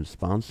show doesn't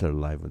sponsor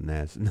Live with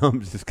Nas. No,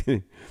 I'm just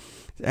kidding.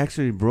 It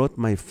actually brought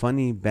my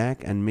funny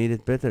back and made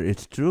it better.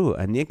 It's true,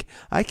 and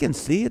I can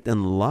see it in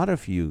a lot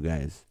of you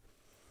guys.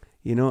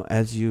 You know,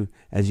 as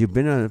you've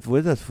been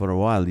with us for a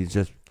while,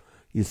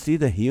 you see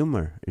the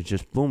humor. It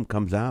just boom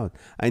comes out.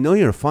 I know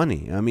you're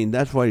funny. I mean,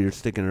 that's why you're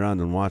sticking around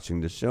and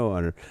watching the show,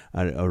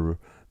 or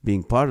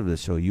being part of the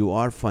show. You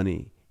are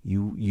funny.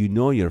 You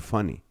know you're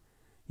funny.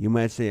 You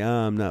might say,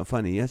 "Oh, I'm not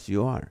funny." Yes,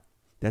 you are.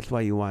 That's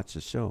why you watch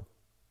the show.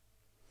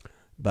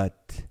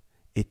 But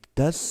it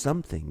does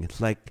something.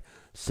 It's like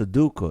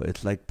Sudoku.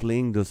 It's like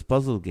playing those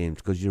puzzle games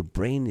because your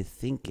brain is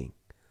thinking.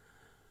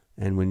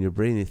 And when your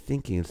brain is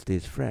thinking, it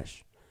stays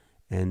fresh.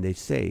 And they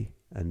say,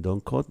 and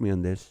don't quote me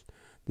on this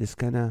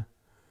kind of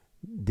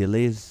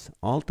delays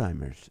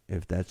Alzheimer's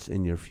if that's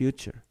in your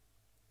future.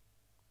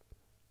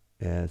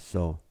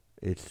 So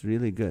it's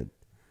really good.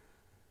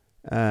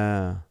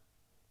 Uh,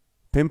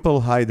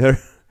 Pimple hider,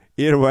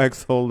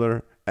 earwax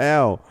holder.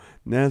 Ow.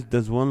 Nas,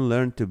 does one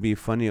learn to be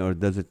funny or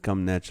does it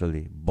come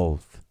naturally?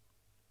 Both.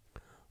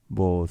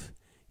 Both.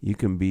 You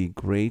can be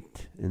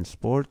great in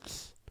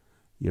sports.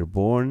 You're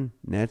born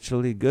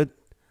naturally good,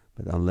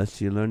 but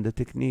unless you learn the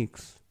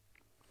techniques,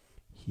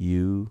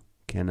 you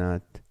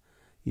cannot,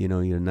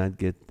 you're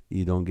not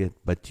you don't get,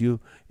 but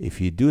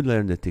if you do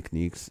learn the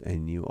techniques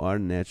and you are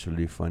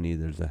naturally funny,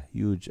 there's a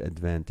huge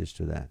advantage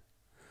to that.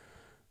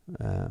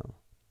 Uh,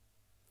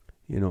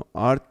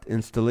 Art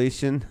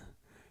installation.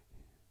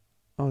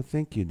 Oh,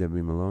 thank you,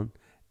 Debbie Malone.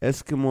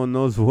 Eskimo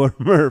nose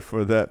warmer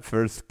for that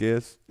first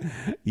kiss.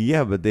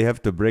 Yeah, but they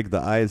have to break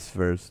the ice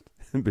first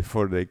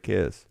before they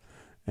kiss.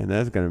 And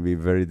that's going to be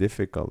very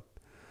difficult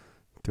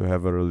to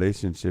have a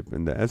relationship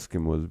in the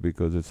Eskimos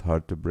because it's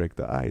hard to break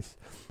the ice.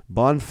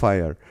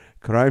 Bonfire,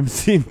 crime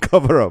scene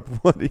cover up.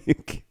 What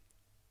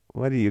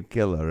do you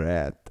kill a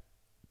rat,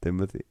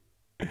 Timothy?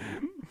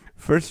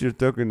 First you're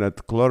talking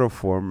about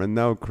chloroform and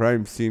now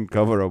crime scene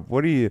cover up.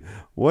 What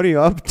are you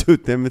up to,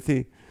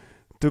 Timothy?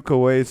 Took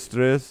away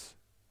stress.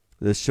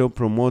 The show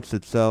promotes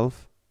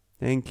itself.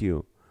 Thank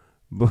you.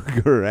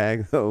 Booger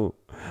rag. Oh,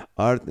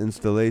 art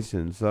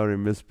installation. Sorry,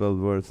 misspelled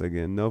words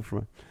again. No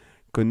problem.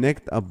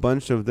 Connect a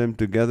bunch of them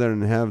together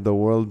and have the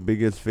world's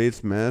biggest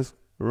face mask.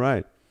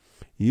 Right.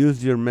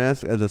 Use your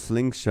mask as a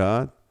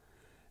slingshot.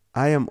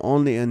 I am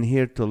only in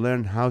here to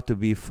learn how to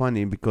be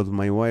funny because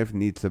my wife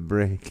needs a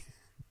break.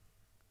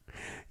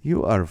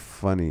 You are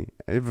funny.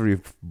 Every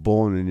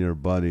bone in your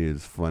body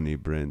is funny,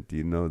 Brent.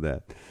 You know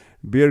that.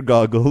 Beer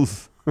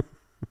goggles.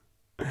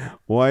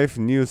 Wife,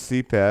 new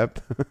CPAP.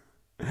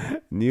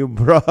 New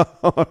bra,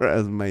 or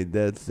as my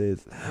dad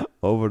says,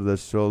 over the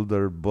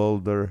shoulder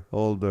boulder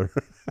holder.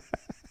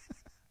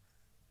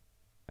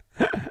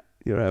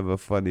 You have a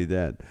funny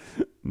dad.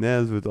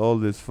 Nas, with all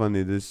this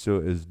funny, this show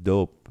is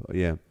dope.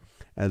 Yeah,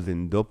 as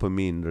in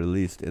dopamine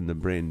released in the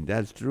brain.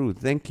 That's true.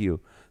 Thank you.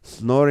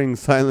 Snoring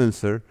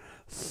silencer.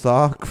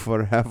 Sock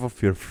for half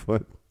of your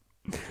foot.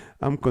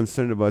 I'm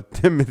concerned about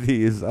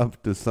Timothy is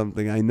up to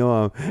something. I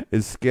know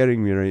it's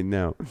scaring me right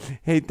now.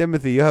 Hey,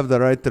 Timothy, you have the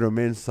right to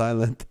remain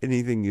silent.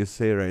 Anything you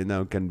say right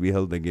now can be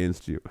held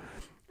against you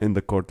in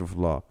the court of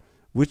law.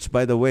 Which,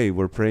 by the way,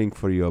 we're praying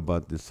for you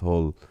about this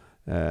whole,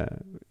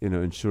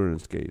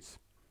 insurance case.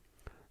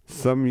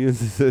 Some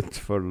uses it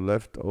for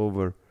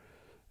leftover.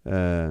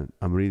 I'm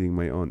reading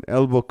my own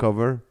elbow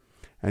cover.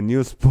 A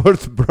new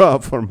sports bra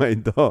for my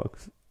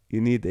dogs.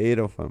 You need 8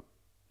 of them.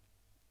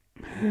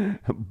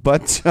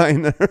 Butt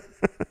shiner.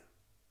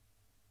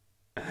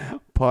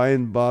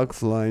 Pine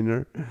box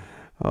liner.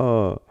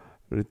 Oh,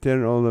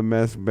 return all the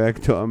masks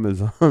back to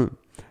Amazon.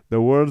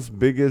 The world's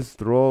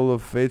biggest roll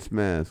of face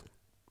mask.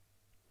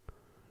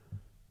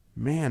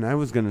 Man, I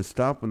was going to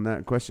stop on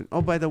that question.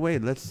 Oh, by the way,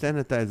 let's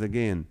sanitize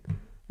again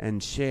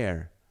and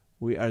share.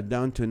 We are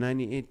down to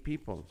 98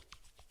 people.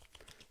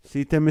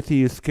 See, Timothy,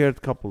 you scared a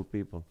couple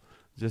people.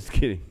 Just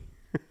kidding.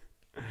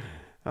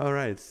 All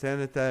right,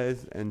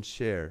 sanitize and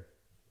share.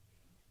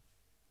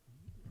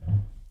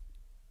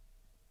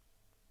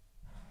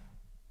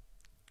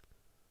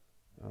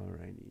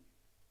 Alrighty.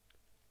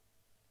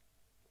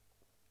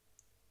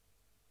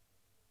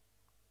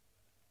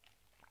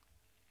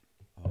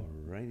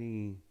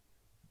 Alrighty.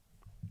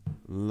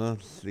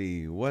 Let's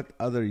see. What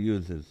other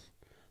uses?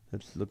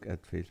 Let's look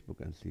at Facebook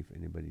and see if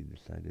anybody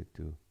decided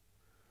to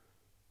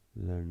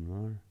learn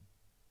more.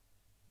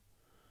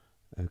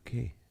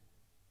 Okay.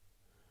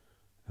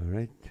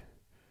 Alright.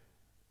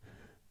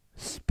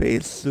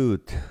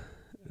 Spacesuit.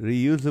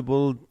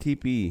 Reusable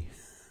TP.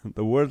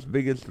 The world's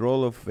biggest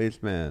roll of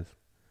face mask.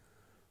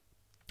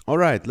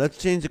 Alright, let's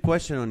change the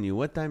question on you.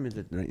 What time is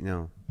it right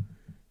now?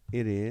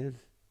 It is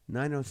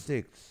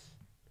 9:06.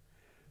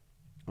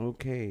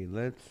 Okay,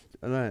 let's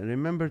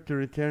remember to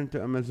return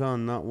to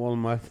Amazon, not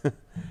Walmart.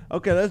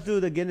 Okay, let's do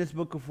the Guinness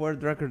Book of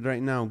World Record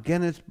right now.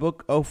 Guinness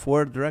Book of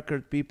World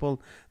Record,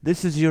 people.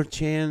 This is your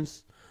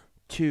chance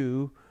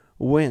to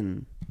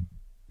win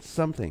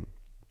something.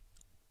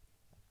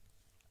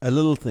 A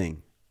little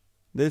thing.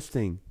 This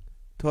thing.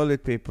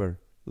 Toilet paper.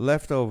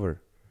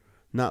 Leftover.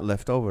 Not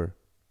leftover.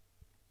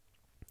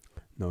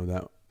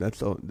 No,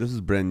 that's all. This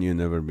is brand new,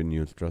 never been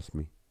used, trust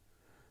me.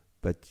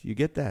 But you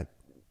get that.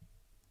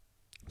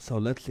 So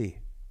let's see.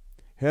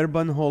 Hair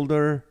bun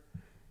holder.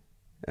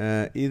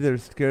 Either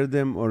scared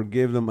them or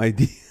gave them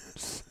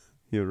ideas.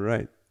 You're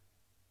right.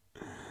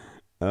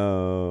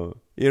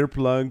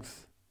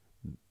 Earplugs.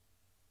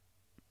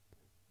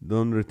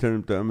 Don't return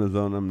them to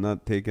Amazon. I'm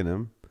not taking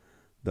them.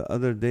 The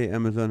other day,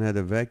 Amazon had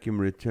a vacuum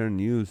return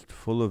used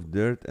full of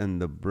dirt,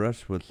 and the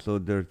brush was so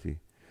dirty.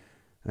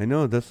 I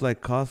know, that's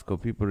like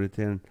Costco. People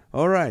return.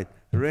 All right.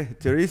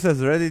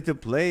 Teresa's ready to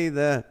play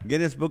the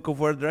Guinness Book of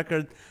World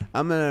Record.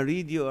 I'm going to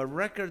read you a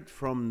record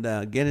from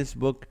the Guinness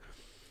Book,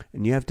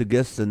 and you have to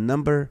guess the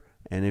number,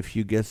 and if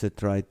you guess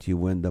it right, you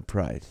win the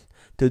prize.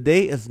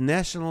 Today is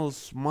National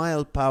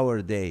Smile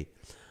Power Day.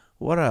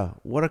 What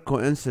a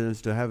coincidence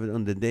to have it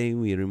on the day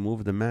we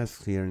remove the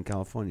masks here in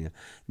California.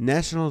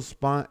 National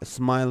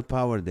Smile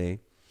Power Day.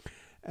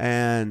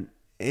 And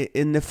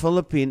in the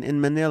Philippines, in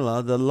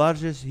Manila, the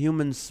largest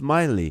human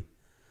smiley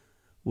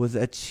was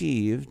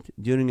achieved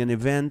during an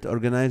event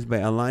organized by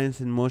Alliance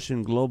in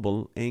Motion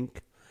Global, Inc.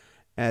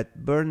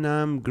 at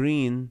Burnham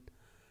Green,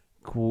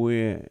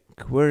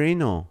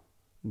 Quirino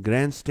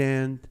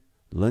Grandstand,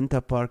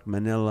 Lunta Park,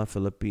 Manila,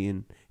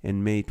 Philippines,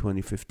 in May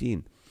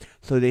 2015.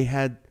 So they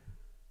had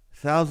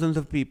thousands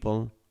of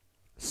people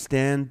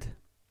stand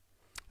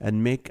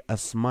and make a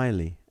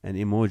smiley, an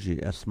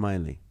emoji, a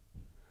smiley.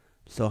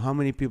 So how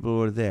many people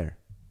were there?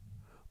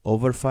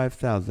 Over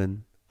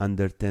 5,000,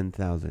 under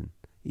 10,000.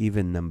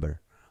 Even number.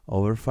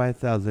 Over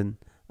 5,000,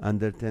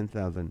 under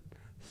 10,000.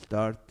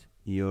 Start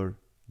your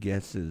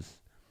guesses.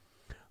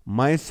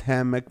 Mice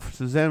hammock.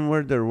 Suzanne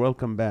Werder,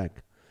 welcome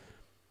back.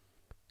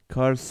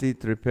 Car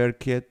seat repair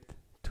kit.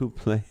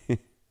 2-play.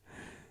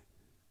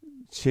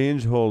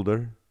 Change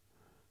holder.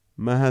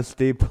 Maha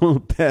staple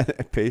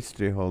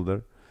pastry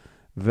holder.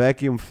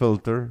 Vacuum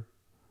filter.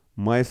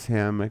 Mice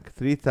hammock.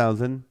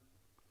 3,000.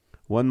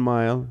 1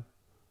 mile.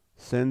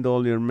 Send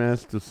all your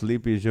mess to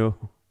Sleepy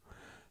Joe.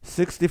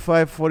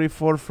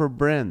 65.44 for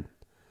Brent.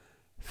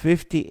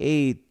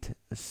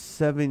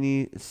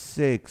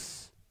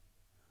 58.76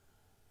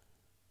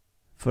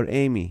 for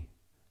Amy.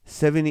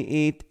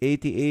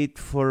 78.88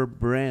 for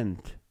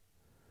Brent.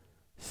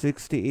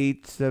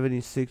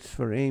 68.76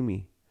 for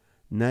Amy.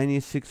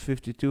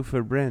 96.52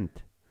 for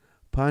Brent.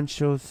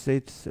 Pancho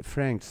 6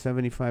 francs,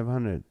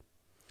 7,500.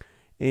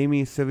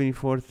 Amy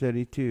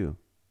 74.32.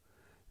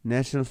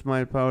 National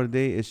Smile Power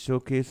Day is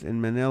showcased in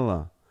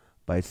Manila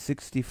by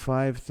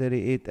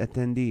 65.38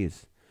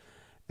 attendees.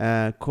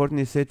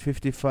 Courtney said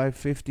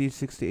 55.50,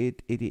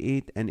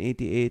 68.88, and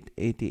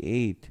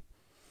 88.88.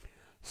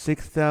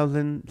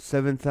 6,000,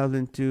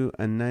 7,002,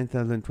 and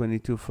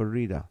 9,022 for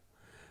Rita.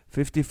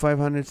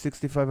 5,500,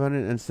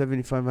 6,500, and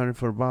 7,500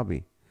 for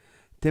Bobby.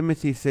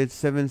 Timothy said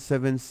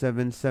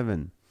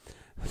 7777.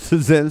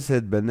 Suzanne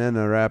said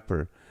banana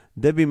wrapper.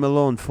 Debbie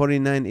Malone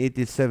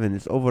 49.87.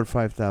 It's over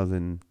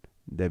 5,000.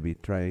 Debbie,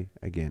 try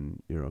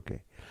again. You're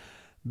okay.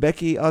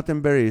 Becky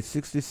Autumnberry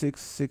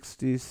 66,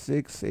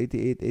 66,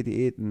 88,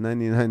 88,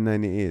 99,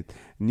 98.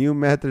 New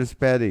mattress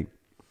padding.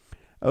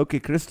 Okay,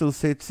 Crystal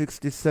said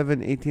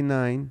 67,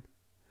 89,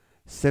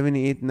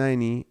 78,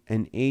 90,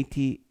 and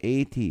 80,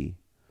 80.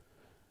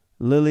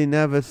 Lily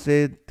Nava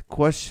said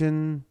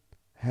question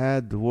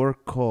had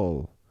work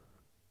call.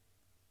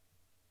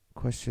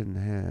 Question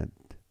had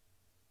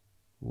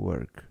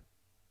work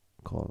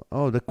call.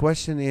 Oh, the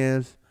question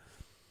is,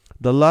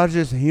 the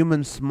largest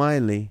human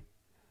smiley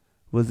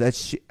was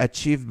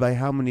achieved by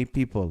how many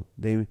people?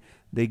 They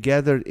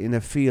gathered in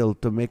a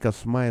field to make a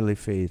smiley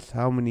face.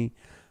 How many?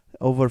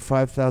 Over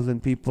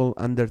 5,000 people,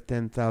 under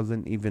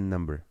 10,000, even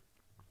number.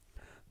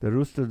 The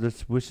rooster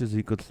just wishes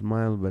he could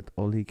smile, but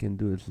all he can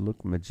do is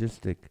look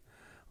majestic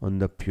on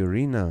the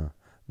Purina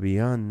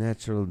Beyond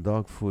Natural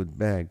dog food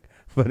bag,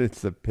 but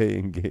it's a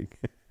paying gig.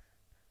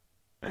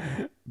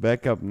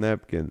 Backup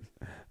napkins.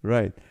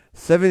 Right.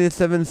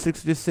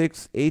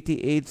 77.66,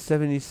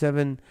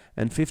 88.77,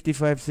 and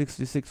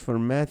 55.66 for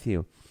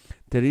Matthew.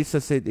 Teresa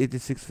said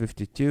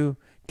 86.52.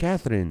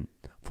 Catherine,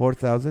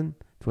 4,000,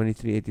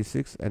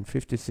 23.86, and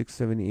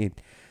 56.78.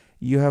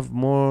 You have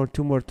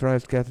two more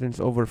tries, Catherine's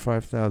over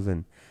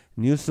 5,000.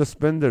 New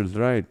suspenders,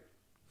 right.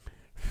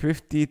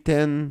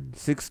 50.10,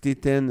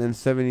 60.10, and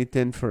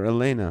 70.10 for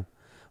Elena.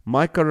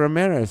 Michael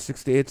Ramirez,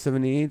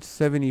 68.78,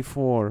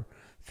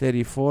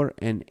 74.34,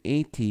 and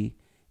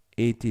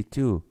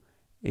 80.82.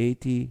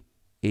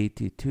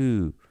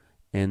 80.82.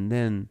 And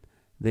then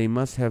they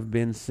must have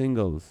been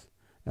singles.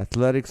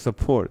 Athletic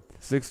support,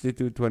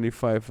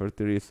 62.25 for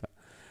Teresa.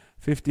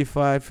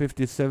 55,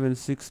 57,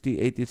 60,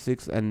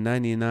 86, and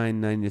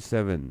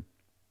 99.97.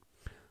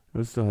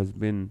 Russo has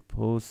been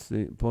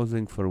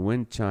posing for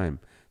wind chime.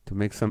 to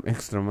make some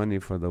extra money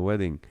for the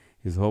wedding.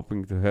 He's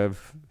hoping to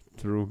have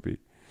Ruby.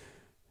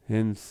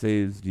 Hen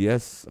says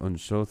yes on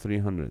show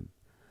 300.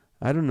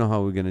 I don't know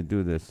how we're going to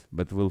do this,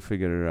 but we'll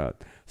figure it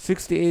out.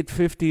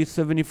 6850,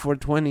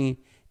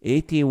 7420,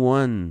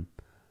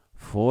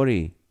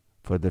 8140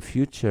 for the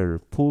future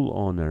pool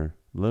owner,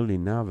 Lily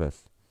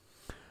Navas.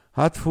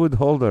 Hot food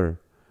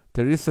holder,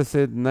 Teresa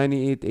said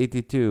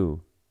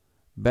 9882.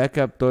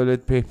 Backup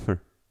toilet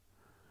paper.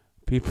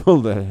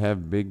 People that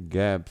have big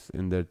gaps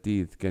in their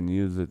teeth can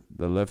use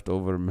the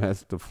leftover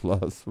mess to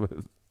floss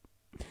with.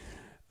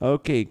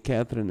 Okay,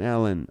 Catherine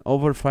Allen.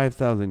 Over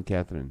 5,000,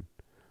 Catherine.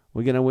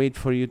 We're going to wait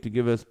for you to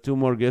give us 2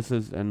 more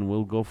guesses and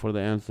we'll go for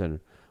the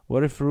answer.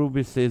 What if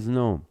Ruby says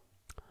no?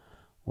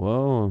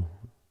 Well,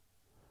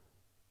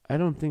 I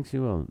don't think she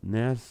will.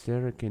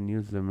 Sarah can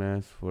use the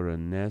mask for a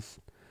nest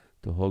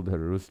to hold her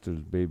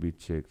rooster's baby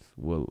chicks.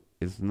 Well,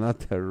 it's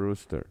not a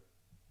rooster.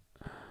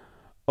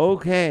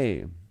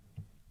 Okay.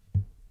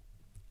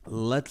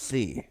 Let's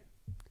see.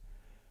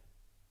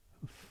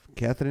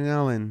 Catherine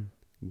Allen,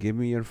 give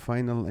me your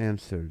final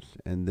answers,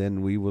 and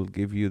then we will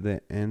give you the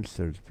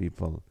answers,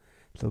 people.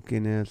 It's okay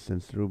now,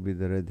 since Ruby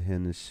the Red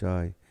Hen is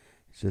shy.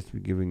 It's just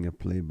be giving a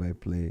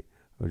play-by-play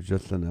or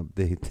just an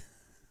update.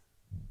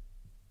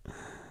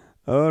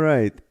 All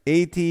right,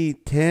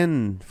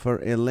 80-10 for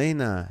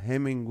Elena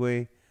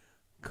Hemingway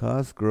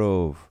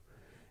Cosgrove.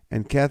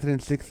 And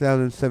Catherine,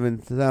 6,000,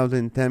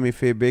 7,000, Tammy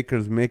Faye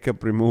Baker's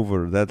makeup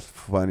remover. That's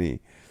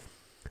funny.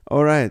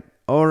 All right.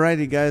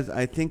 Alrighty, guys.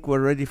 I think we're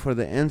ready for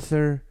the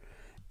answer.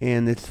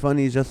 And it's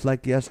funny, just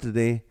like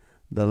yesterday,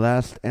 the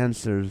last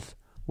answers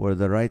were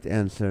the right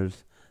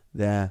answers.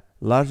 The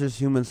largest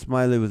human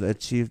smiley was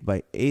achieved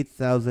by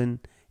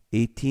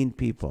 8,018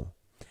 people.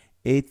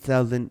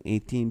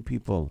 8,018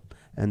 people.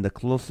 And the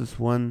closest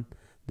one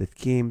that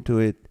came to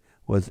it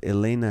was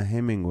Elena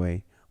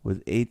Hemingway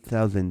with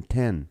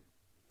 8,010.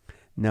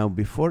 Now,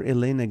 before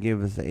Elena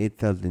gave us the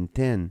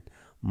 8,010,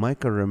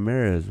 Michael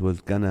Ramirez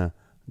was gonna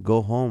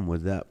go home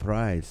with that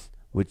prize,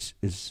 which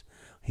is,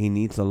 he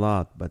needs a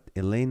lot. But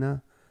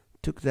Elena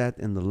took that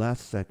in the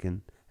last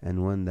second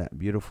and won that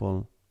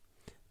beautiful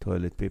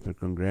toilet paper.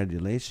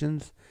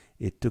 Congratulations.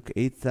 It took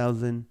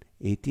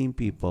 8,018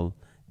 people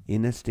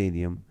in a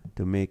stadium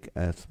to make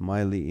a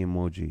smiley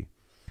emoji.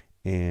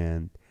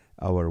 And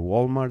our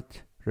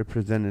Walmart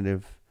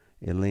representative,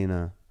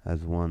 Elena,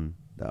 has won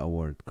the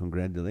award.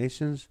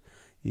 Congratulations.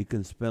 You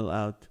can spell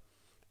out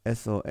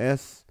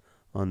SOS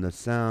on the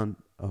sound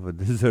of a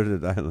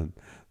deserted island.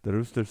 The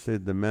rooster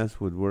said the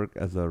mask would work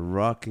as a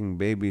rocking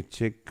baby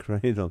chick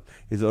cradle.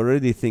 He's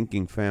already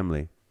thinking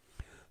family.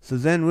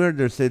 Suzanne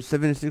Weirder said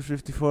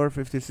 7654,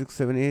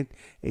 5678,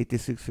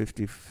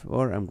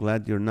 8654. I'm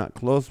glad you're not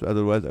close,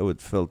 otherwise I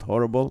would felt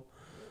horrible.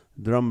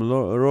 Drum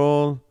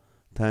roll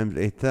times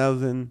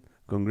 8,000.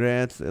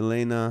 Congrats,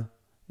 Elena.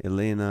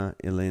 Elena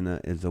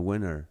is a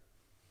winner.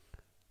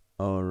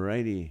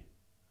 Alrighty.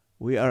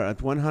 We are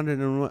at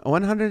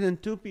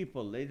 102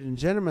 people, ladies and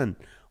gentlemen.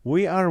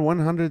 We are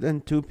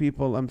 102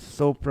 people. I'm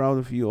so proud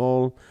of you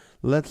all.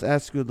 Let's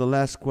ask you the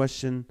last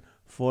question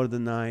for the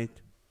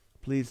night.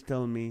 Please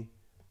tell me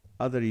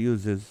other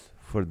uses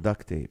for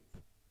duct tape.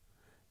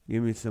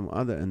 Give me some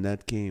other, and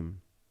that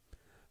came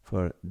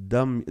for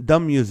dumb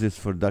uses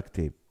for duct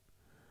tape.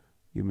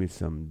 Give me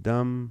some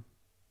dumb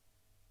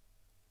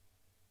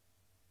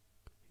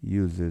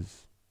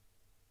uses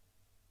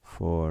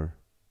for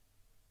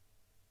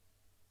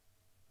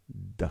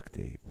duct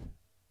tape.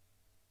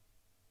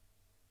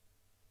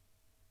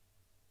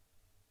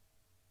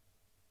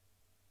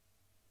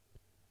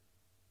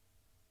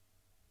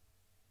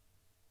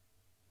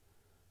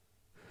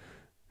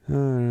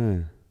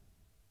 Alright.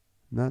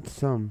 Not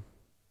some.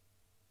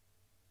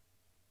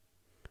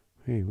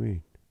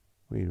 Wait.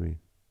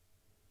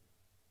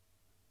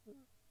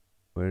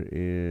 Where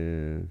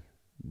is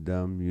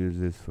dumb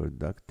uses for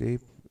duct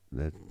tape?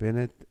 Let's pin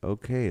it.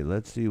 Okay,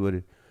 let's see what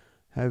it.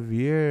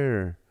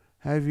 Javier,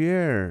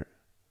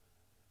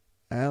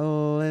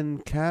 Alan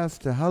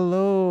Casta.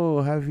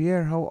 Hello,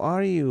 Javier. How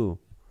are you?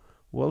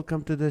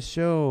 Welcome to the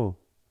show.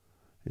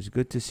 It's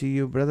good to see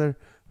you, brother.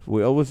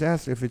 We always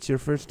ask if it's your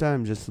first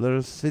time. Just let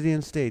us city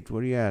and state.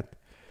 Where you at?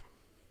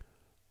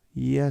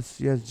 Yes.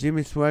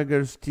 Jimmy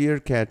Swagger's tear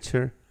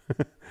catcher.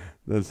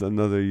 That's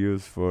another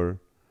use for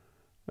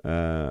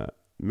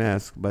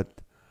mask.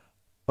 But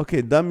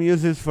okay, dumb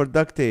uses for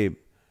duct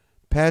tape.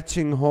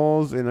 Patching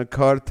holes in a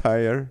car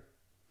tire.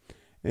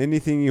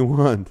 Anything you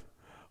want.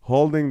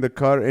 Holding the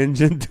car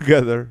engine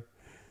together.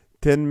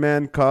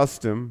 10-man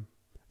costume.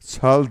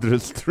 Child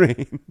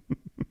restraint.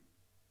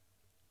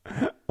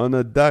 On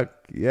a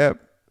duck. Yep.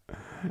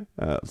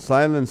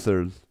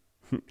 Silencers.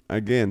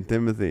 Again,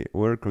 Timothy,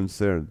 we're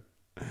concerned.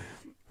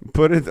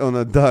 Put it on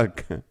a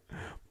duck.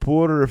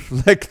 Poor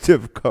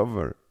reflective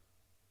cover.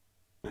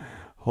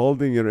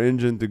 Holding your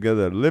engine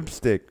together.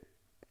 Lipstick.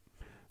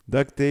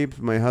 Duct tapes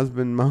my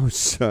husband's mouth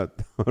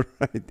shut. All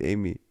right,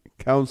 Amy.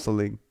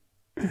 Counseling.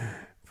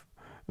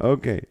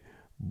 Okay.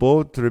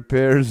 Boat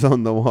repairs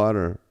on the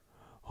water.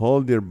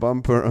 Hold your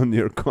bumper on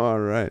your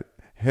car, right?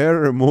 Hair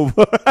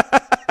removal.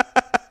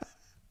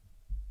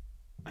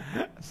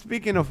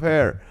 Speaking of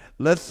hair,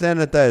 let's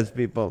sanitize,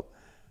 people.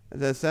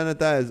 Let's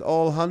sanitize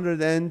all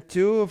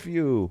 102 of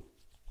you.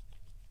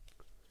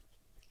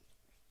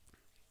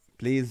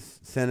 Please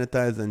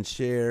sanitize and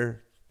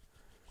share.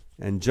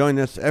 And join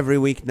us every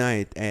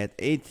weeknight at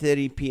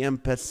 8:30 p.m.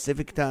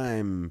 Pacific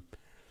time.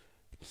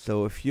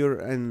 So if you're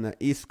in the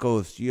East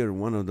Coast, you're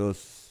one of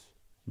those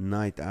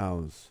night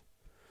owls.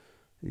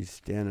 You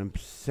stand up,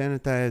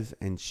 sanitize,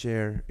 and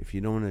share. If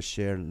you don't want to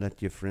share, let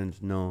your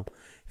friends know.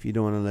 If you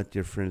don't want to let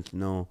your friends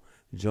know,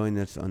 join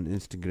us on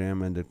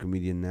Instagram under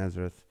Comedian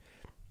Nazareth,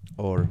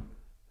 or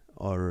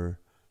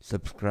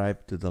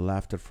subscribe to the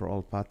Laughter for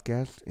All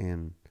podcast,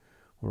 and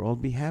we'll all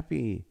be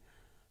happy.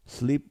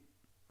 Sleep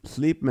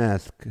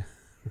mask,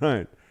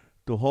 right?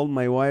 To hold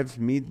my wife's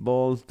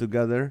meatballs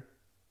together.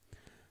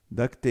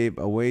 Duct tape,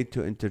 a way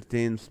to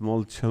entertain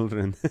small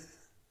children.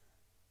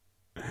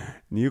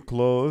 New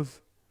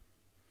clothes.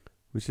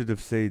 We should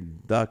have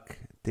said duck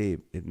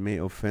tape. It may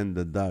offend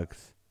the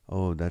ducks.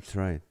 Oh, that's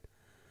right.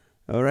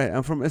 All right,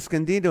 I'm from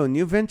Escondido.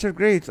 New venture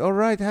greats. All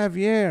right,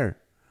 Javier.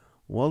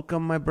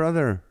 Welcome, my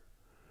brother.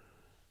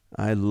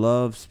 I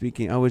love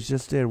speaking. I was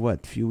just there, a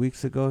few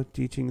weeks ago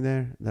teaching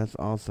there? That's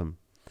awesome.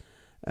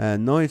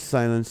 Noise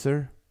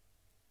silencer.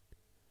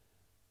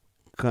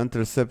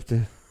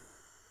 Contraception.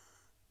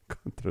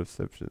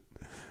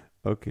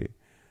 Okay.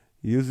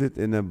 Use it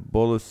in a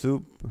bowl of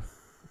soup.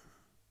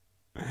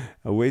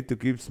 A way to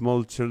keep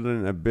small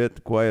children a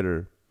bit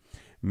quieter.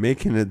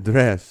 Making a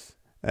dress.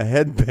 A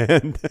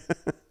headband.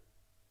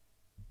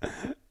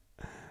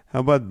 How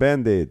about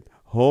Band-Aid?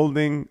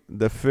 Holding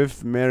the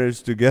fifth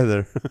marriage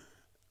together.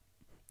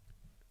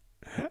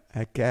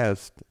 A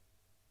cast.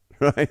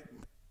 Right?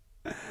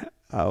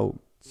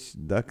 Ouch.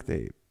 Duct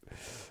tape.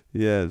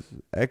 Yes.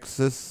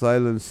 Excess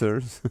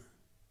silencers.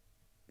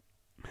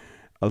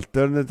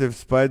 Alternative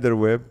spider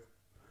web.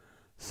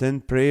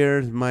 Send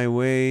prayers my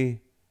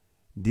way.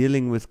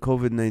 Dealing with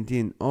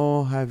COVID-19.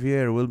 Oh,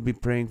 Javier, we'll be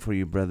praying for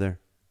you, brother.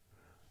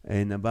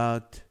 In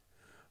about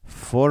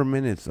 4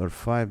 minutes or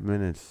 5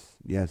 minutes.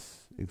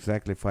 Yes,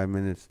 exactly 5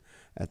 minutes.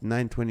 At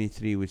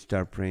 9:23, we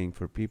start praying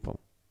for people.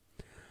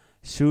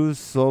 Shoes,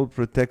 soul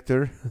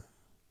protector.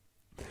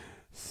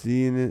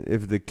 Seeing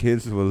if the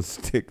kids will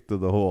stick to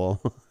the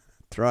wall.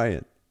 Try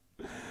it.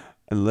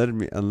 And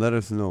let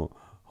us know.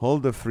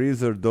 Hold the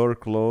freezer door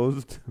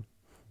closed.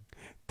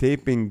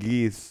 Taping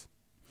geese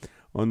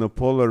on a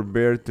polar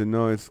bear to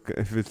know if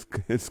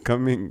it's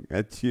coming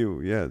at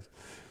you. Yes.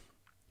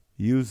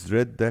 Use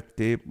red duct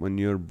tape when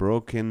you're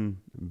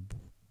broken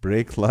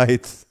brake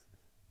lights.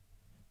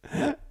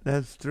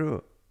 That's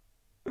true.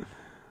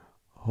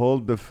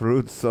 Hold the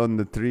fruits on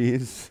the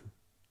trees.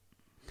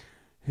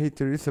 Hey,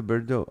 Teresa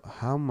Berdo,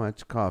 how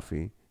much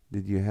coffee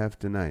did you have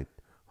tonight?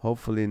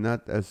 Hopefully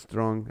not as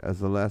strong as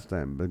the last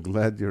time, but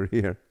glad you're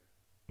here.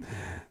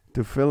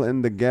 To fill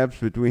in the gaps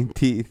between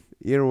teeth,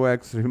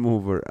 earwax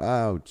remover,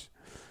 ouch.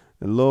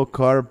 Low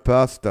carb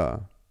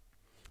pasta,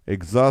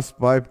 exhaust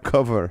pipe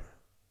cover.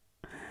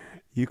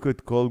 You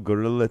could call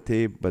gorilla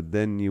tape, but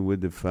then you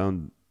would have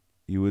found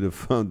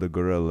the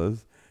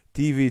gorillas.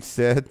 TV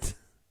set,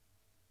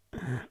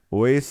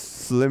 waist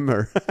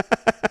slimmer.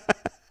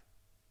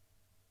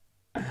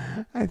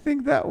 I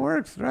think that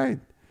works, right?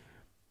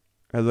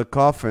 As a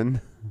coffin,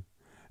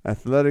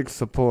 athletic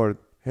support,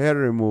 hair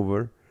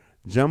remover,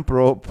 jump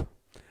rope,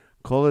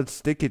 call it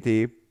sticky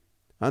tape,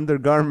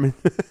 undergarment.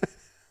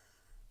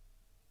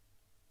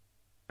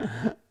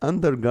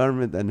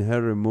 Undergarment and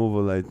hair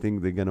removal, I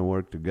think they're gonna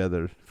work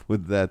together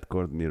with that,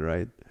 Courtney,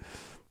 right?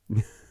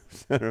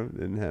 Sarah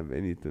didn't have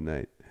any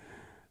tonight.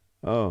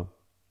 Oh,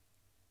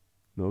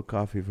 no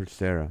coffee for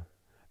Sarah.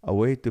 A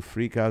way to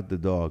freak out the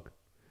dog.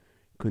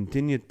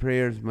 Continued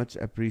prayers, much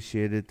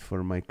appreciated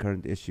for my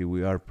current issue.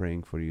 We are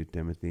praying for you,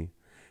 Timothy.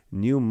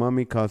 New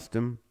mummy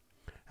costume.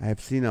 I have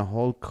seen a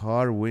whole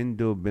car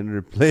window been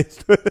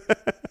replaced.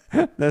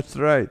 That's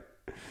right.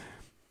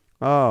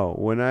 Oh,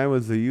 when I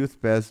was a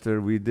youth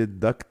pastor, we did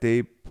duct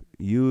tape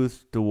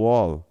used to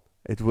wall.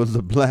 It was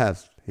a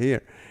blast.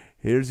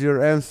 Here's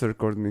your answer,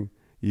 Courtney.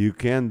 You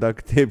can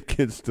duct tape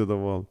kids to the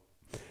wall.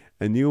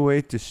 A new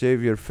way to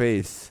shave your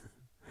face.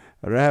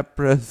 Wrap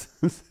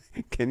presents.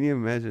 Can you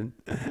imagine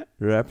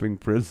wrapping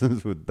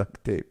presents with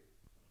duct tape?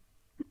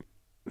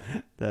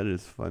 That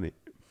is funny.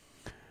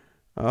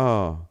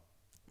 Oh,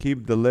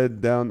 keep the lid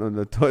down on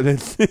the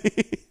toilet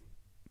seat.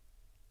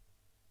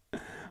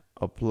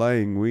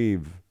 Applying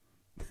weave.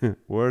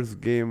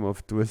 Worst game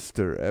of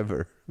Twister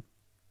ever.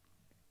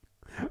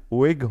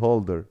 Wig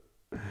holder.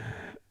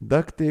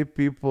 Duct tape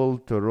people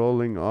to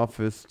rolling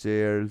office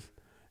chairs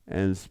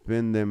and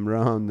spin them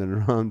round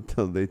and round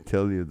till they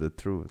tell you the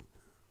truth.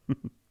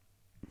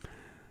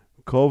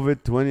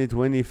 COVID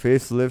 2020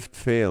 facelift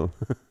fail.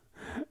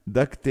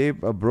 Duct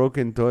tape a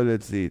broken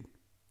toilet seat.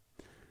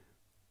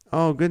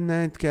 Oh, good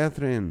night,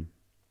 Catherine.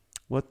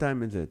 What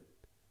time is it?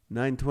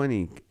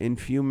 9:20. In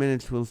few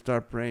minutes we'll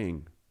start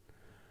praying.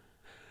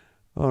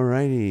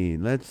 Alrighty,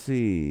 let's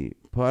see.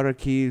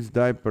 Parakeet's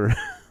diaper.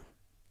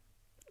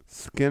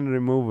 Skin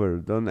remover,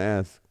 don't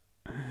ask.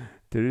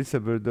 Teresa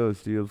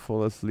Berdos, you'll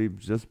fall asleep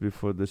just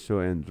before the show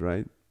ends,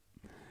 right?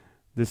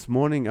 This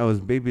morning I was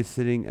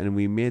babysitting and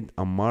we made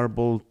a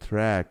marble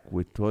track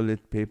with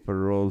toilet paper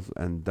rolls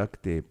and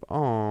duct tape.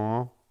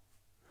 Aww,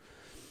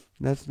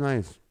 that's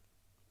nice.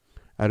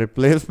 A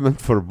replacement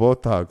for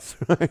Botox,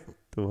 right?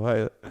 To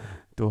hide,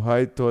 to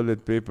hide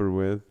toilet paper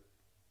with.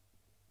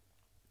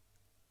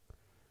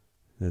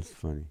 That's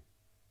funny.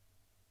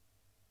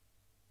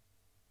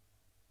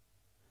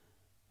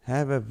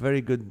 Have a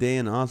very good day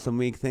and awesome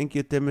week. Thank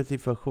you, Timothy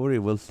Fakhuri.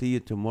 We'll see you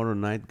tomorrow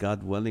night,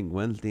 God willing.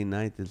 Wednesday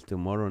night is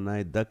tomorrow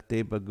night. Duct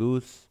tape a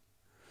goose.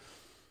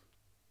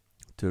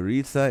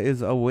 Teresa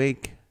is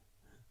awake.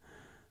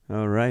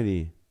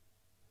 Alrighty.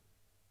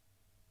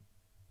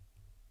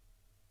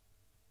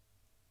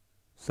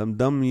 Some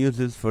dumb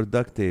uses for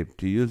duct tape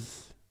to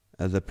use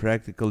as a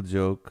practical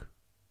joke.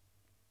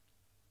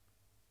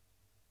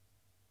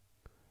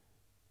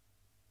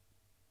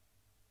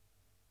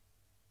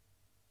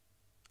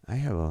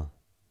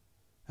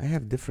 I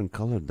have different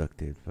colored duct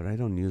tape, but I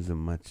don't use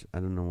them much. I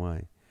don't know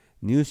why.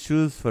 New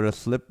shoes for a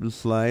slip and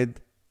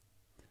slide.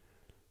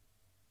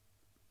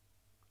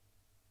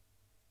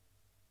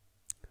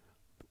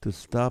 To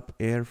stop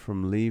air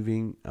from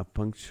leaving a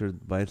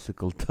punctured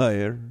bicycle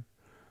tire.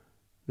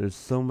 There's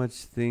so much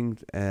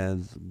things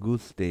as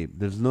goose tape.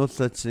 There's no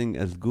such thing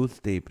as goose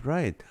tape,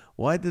 right?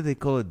 Why do they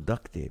call it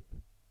duct tape?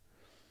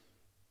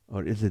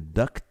 Or is it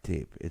duct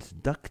tape? It's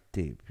duct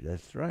tape.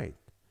 That's right.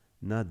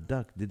 Not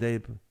duck.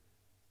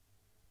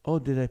 Oh,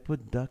 did I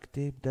put duct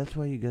tape? That's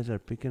why you guys are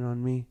picking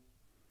on me?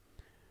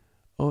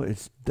 Oh,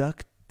 it's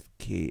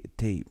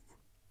tape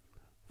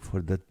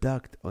for the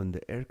duct on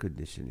the air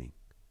conditioning.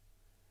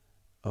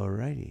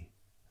 Alrighty.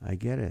 I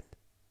get it.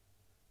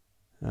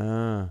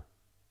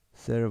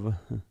 Sarah,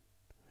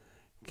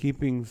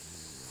 keeping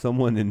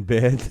someone in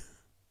bed.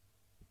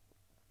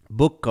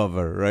 Book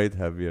cover, right,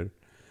 Javier?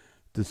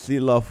 To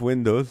seal off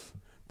windows,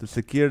 to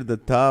secure the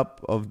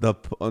top of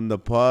on the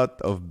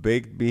pot of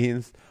baked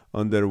beans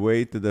on their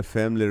way to the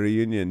family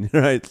reunion,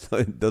 right? So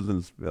it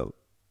doesn't spill.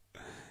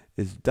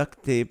 It's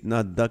duct tape,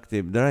 not duct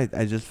tape. Right,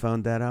 I just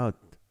found that out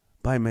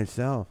by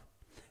myself.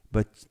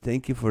 But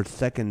thank you for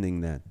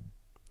seconding that.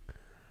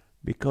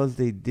 Because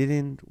they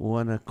didn't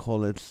want to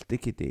call it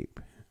sticky tape.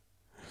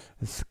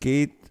 A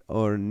skate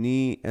or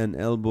knee and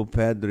elbow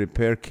pad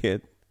repair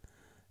kit.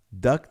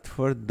 Duct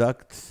for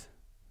ducts.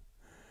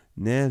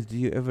 Naz, do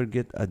you ever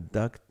get a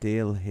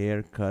ducktail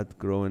haircut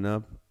growing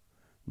up?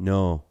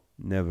 No,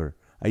 never.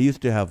 I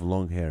used to have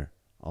long hair.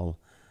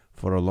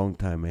 For a long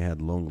time I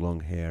had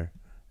long hair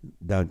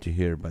down to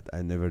here, but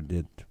I never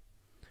did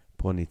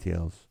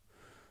ponytails.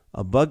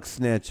 A bug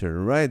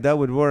snatcher, right, that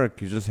would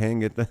work. You just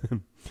hang it.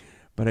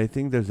 But I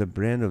think there's a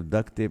brand of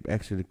duct tape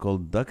actually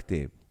called duct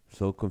tape.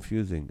 So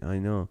confusing, I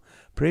know.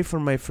 Pray for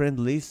my friend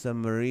Lisa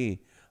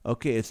Marie.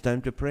 Okay, it's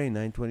time to pray,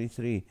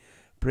 9:23.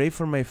 Pray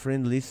for my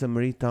friend Lisa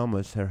Marie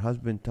Thomas. Her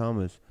husband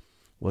Thomas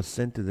was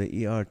sent to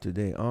the ER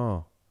today.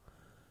 Oh,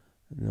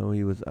 no,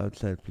 he was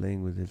outside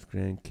playing with his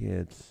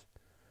grandkids.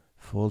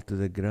 Fall to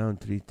the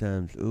ground 3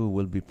 times. Ooh,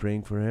 we'll be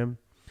praying for him.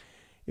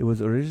 It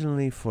was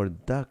originally for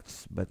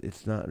ducts, but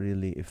it's not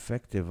really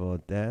effective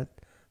at that.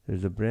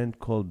 There's a brand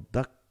called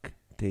duct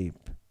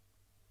tape.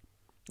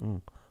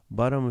 Oh.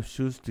 Bottom of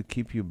shoes to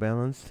keep you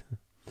balanced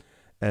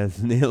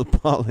as nail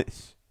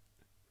polish.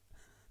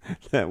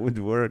 That would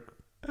work.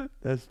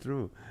 That's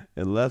true.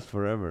 It lasts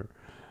forever.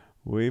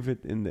 Wave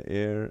it in the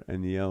air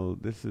and yell,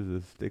 this is a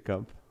stick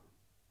up.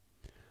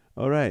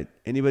 All right.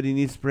 Anybody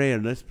needs prayer?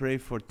 Let's pray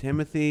for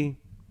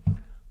Timothy.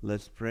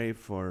 Let's pray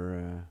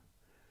for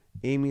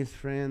Amy's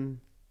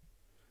friend.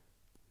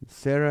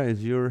 Sarah,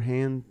 is your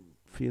hand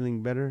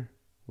feeling better?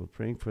 We're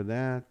praying for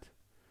that.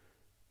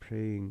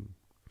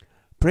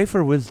 Pray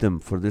for wisdom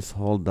for this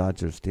whole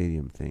Dodger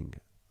Stadium thing.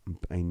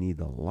 I need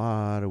a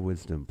lot of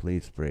wisdom.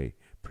 Please pray.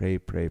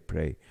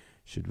 Pray.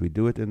 Should we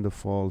do it in the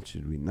fall?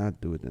 Should we not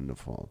do it in the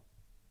fall?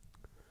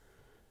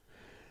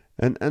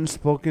 An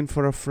unspoken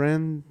for a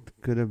friend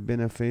could have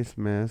been a face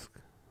mask.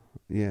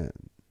 Yeah.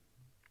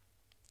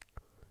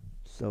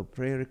 So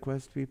prayer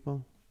request,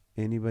 people.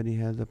 Anybody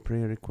has a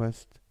prayer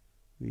request?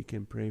 We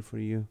can pray for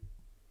you.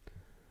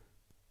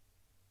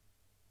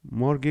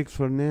 More gigs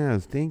for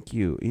Naz. Thank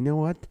you. You know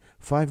what?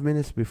 5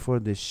 minutes before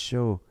this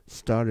show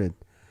started,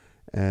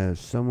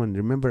 someone,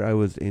 remember I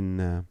was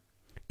in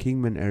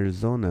Kingman,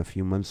 Arizona a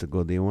few months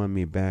ago. They want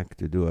me back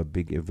to do a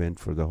big event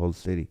for the whole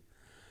city.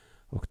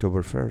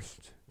 October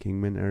 1st,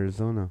 Kingman,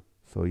 Arizona.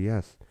 So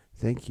yes,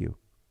 thank you.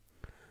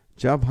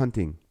 Job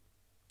hunting.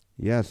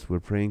 Yes,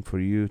 we're praying for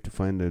you to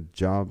find a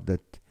job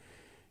that,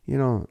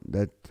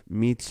 that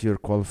meets your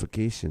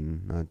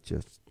qualification, not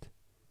just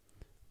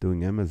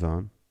doing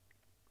Amazon.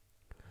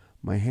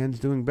 My hand's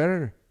doing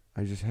better.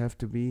 I just have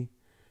to be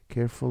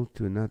careful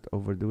to not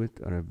overdo it,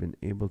 or I've been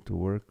able to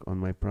work on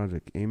my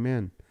project.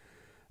 Amen.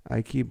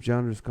 I keep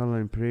John Riscala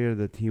in prayer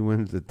that he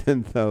wins the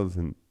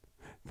 10,000.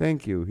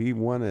 Thank you. He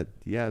won it.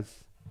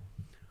 Yes.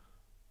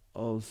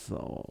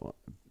 Also,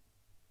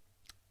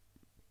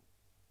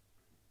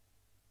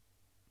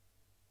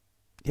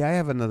 I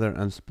have another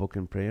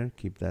unspoken prayer.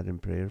 Keep that in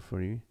prayer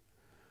for you.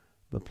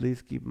 But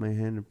please keep my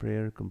hand in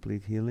prayer,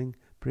 complete healing.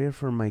 Prayer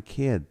for my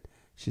kid.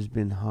 She's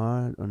been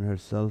hard on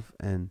herself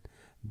and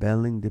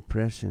battling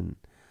depression.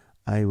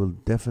 I will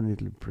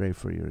definitely pray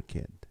for your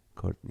kid,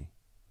 Courtney.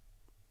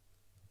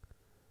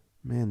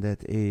 Man,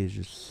 that age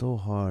is so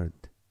hard.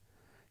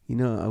 You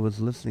know, I was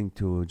listening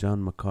to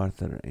John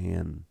MacArthur,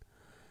 and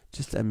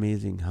just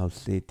amazing how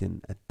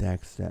Satan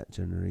attacks that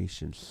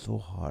generation so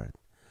hard.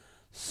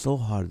 So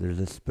hard. There's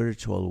a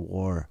spiritual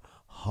war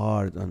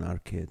hard on our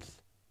kids.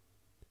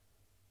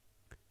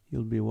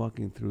 You'll be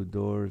walking through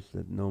doors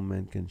that no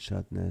man can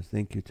shut now.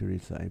 Thank you,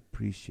 Teresa. I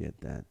appreciate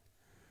that.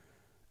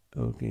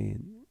 Okay.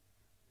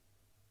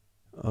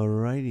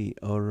 Alrighty.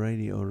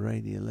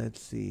 Let's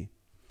see.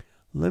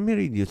 Let me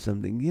read you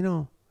something. You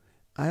know,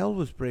 I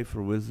always pray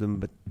for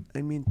wisdom, but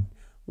I mean,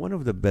 one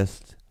of the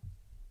best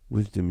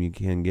wisdom you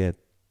can get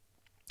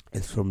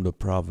is from the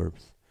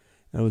Proverbs.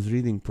 I was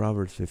reading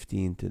Proverbs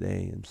 15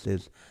 today, and it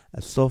says,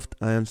 a soft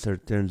answer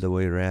turns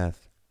away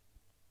wrath,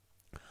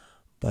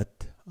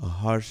 but a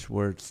harsh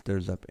word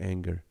stirs up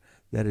anger.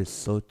 That is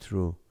so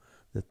true.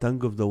 The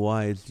tongue of the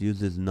wise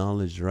uses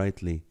knowledge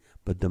rightly,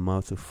 but the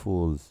mouth of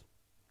fools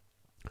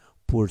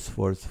pours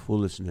forth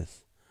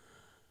foolishness.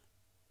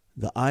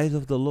 The eyes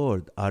of the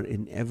Lord are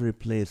in every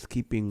place,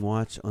 keeping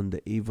watch on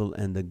the evil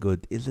and the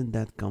good. Isn't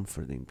that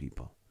comforting,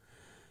 people?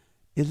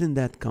 Isn't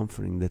that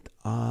comforting that the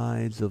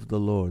eyes of the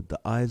Lord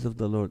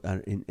are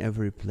in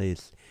every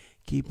place,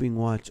 keeping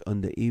watch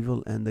on the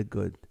evil and the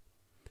good?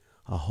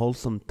 A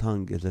wholesome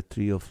tongue is a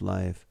tree of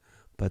life,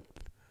 but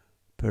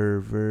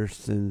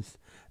perverseness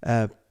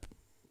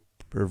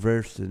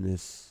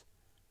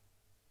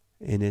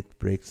in it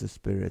breaks the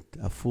spirit.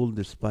 A fool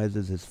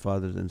despises his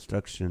father's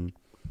instruction,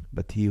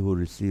 but he who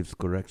receives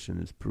correction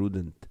is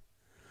prudent.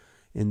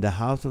 In the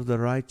house of the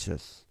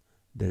righteous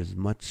there is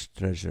much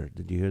treasure.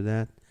 Did you hear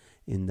that?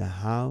 In the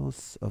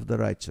house of the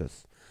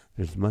righteous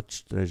there's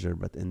much treasure,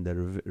 but in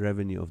the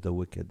revenue of the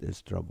wicked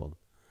is trouble.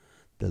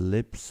 The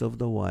lips of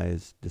the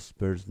wise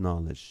disperse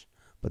knowledge,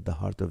 but the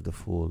heart of the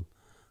fool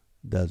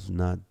does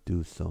not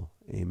do so.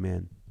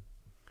 Amen.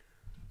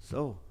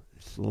 So,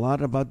 it's a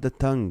lot about the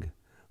tongue.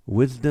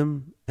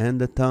 Wisdom and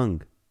the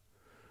tongue.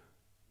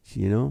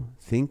 You know,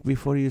 think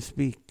before you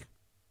speak.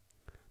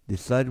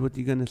 Decide what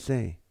you're going to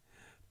say.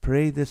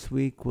 Pray this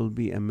week will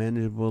be a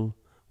manageable.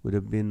 Would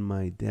have been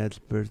my dad's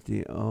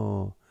birthday.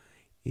 18th.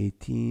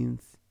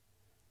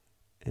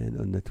 And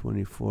on the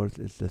 24th,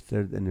 it's the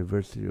 3rd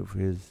anniversary of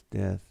his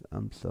death.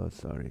 I'm so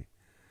sorry.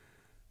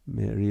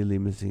 Really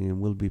missing him.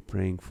 We'll be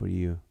praying for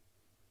you.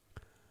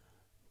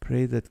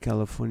 Pray that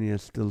California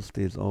still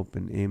stays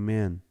open.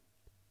 Amen.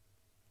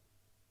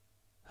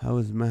 How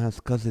is Maha's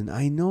cousin?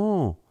 I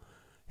know.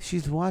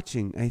 She's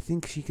watching. I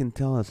think she can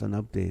tell us an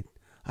update.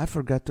 I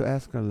forgot to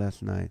ask her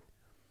last night.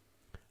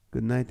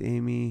 Good night,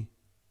 Amy.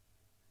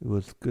 It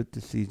was good to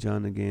see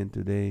John again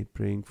today,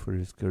 praying for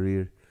his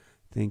career.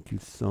 Thank you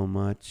so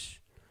much.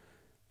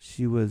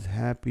 She was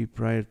happy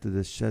prior to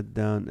the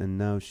shutdown, and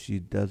now she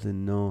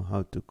doesn't know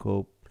how to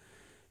cope.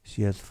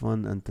 She has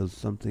fun until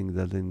something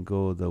doesn't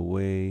go the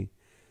way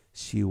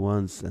she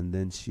wants, and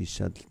then she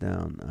shuts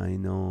down. I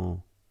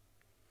know.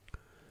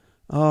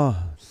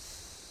 Oh,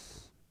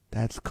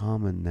 that's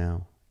common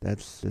now.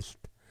 That's just,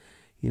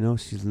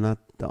 she's not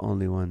the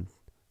only one.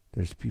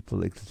 There's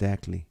people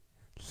exactly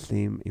the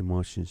same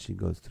emotions she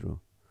goes through.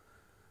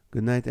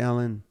 Good night,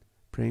 Alan.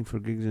 Praying for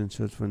gigs and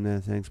shows for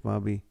Naz. Thanks,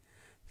 Bobby.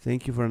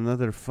 Thank you for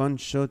another fun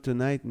show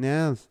tonight,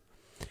 Naz.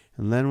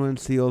 And then we'll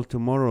see you all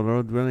tomorrow,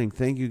 Lord willing.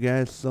 Thank you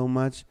guys so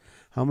much.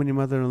 How many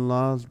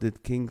mother-in-laws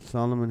did King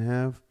Solomon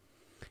have?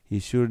 He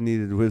sure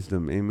needed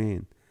wisdom.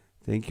 Amen.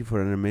 Thank you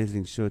for an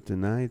amazing show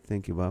tonight.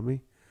 Thank you,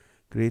 Bobby.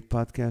 Great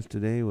podcast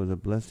today. It was a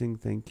blessing.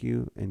 Thank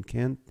you. And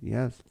Kent,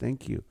 yes,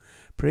 thank you.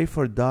 Pray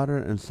for daughter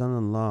and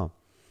son-in-law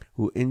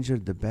who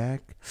injured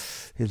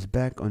his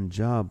back on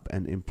job,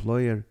 and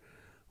employer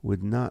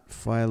would not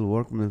file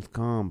workman's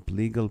comp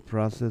legal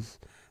process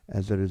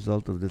as a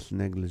result of this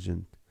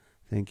negligence.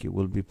 Thank you.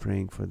 We'll be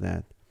praying for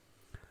that.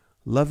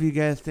 Love you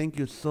guys. Thank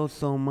you so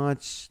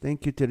much.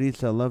 Thank you,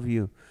 Teresa. Love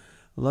you.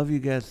 Love you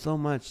guys so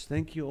much.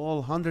 Thank you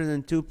all.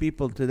 102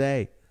 people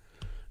today.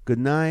 Good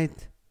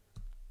night.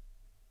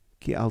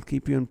 I'll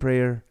keep you in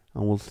prayer,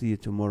 and we'll see you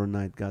tomorrow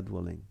night, God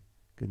willing.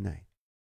 Good night.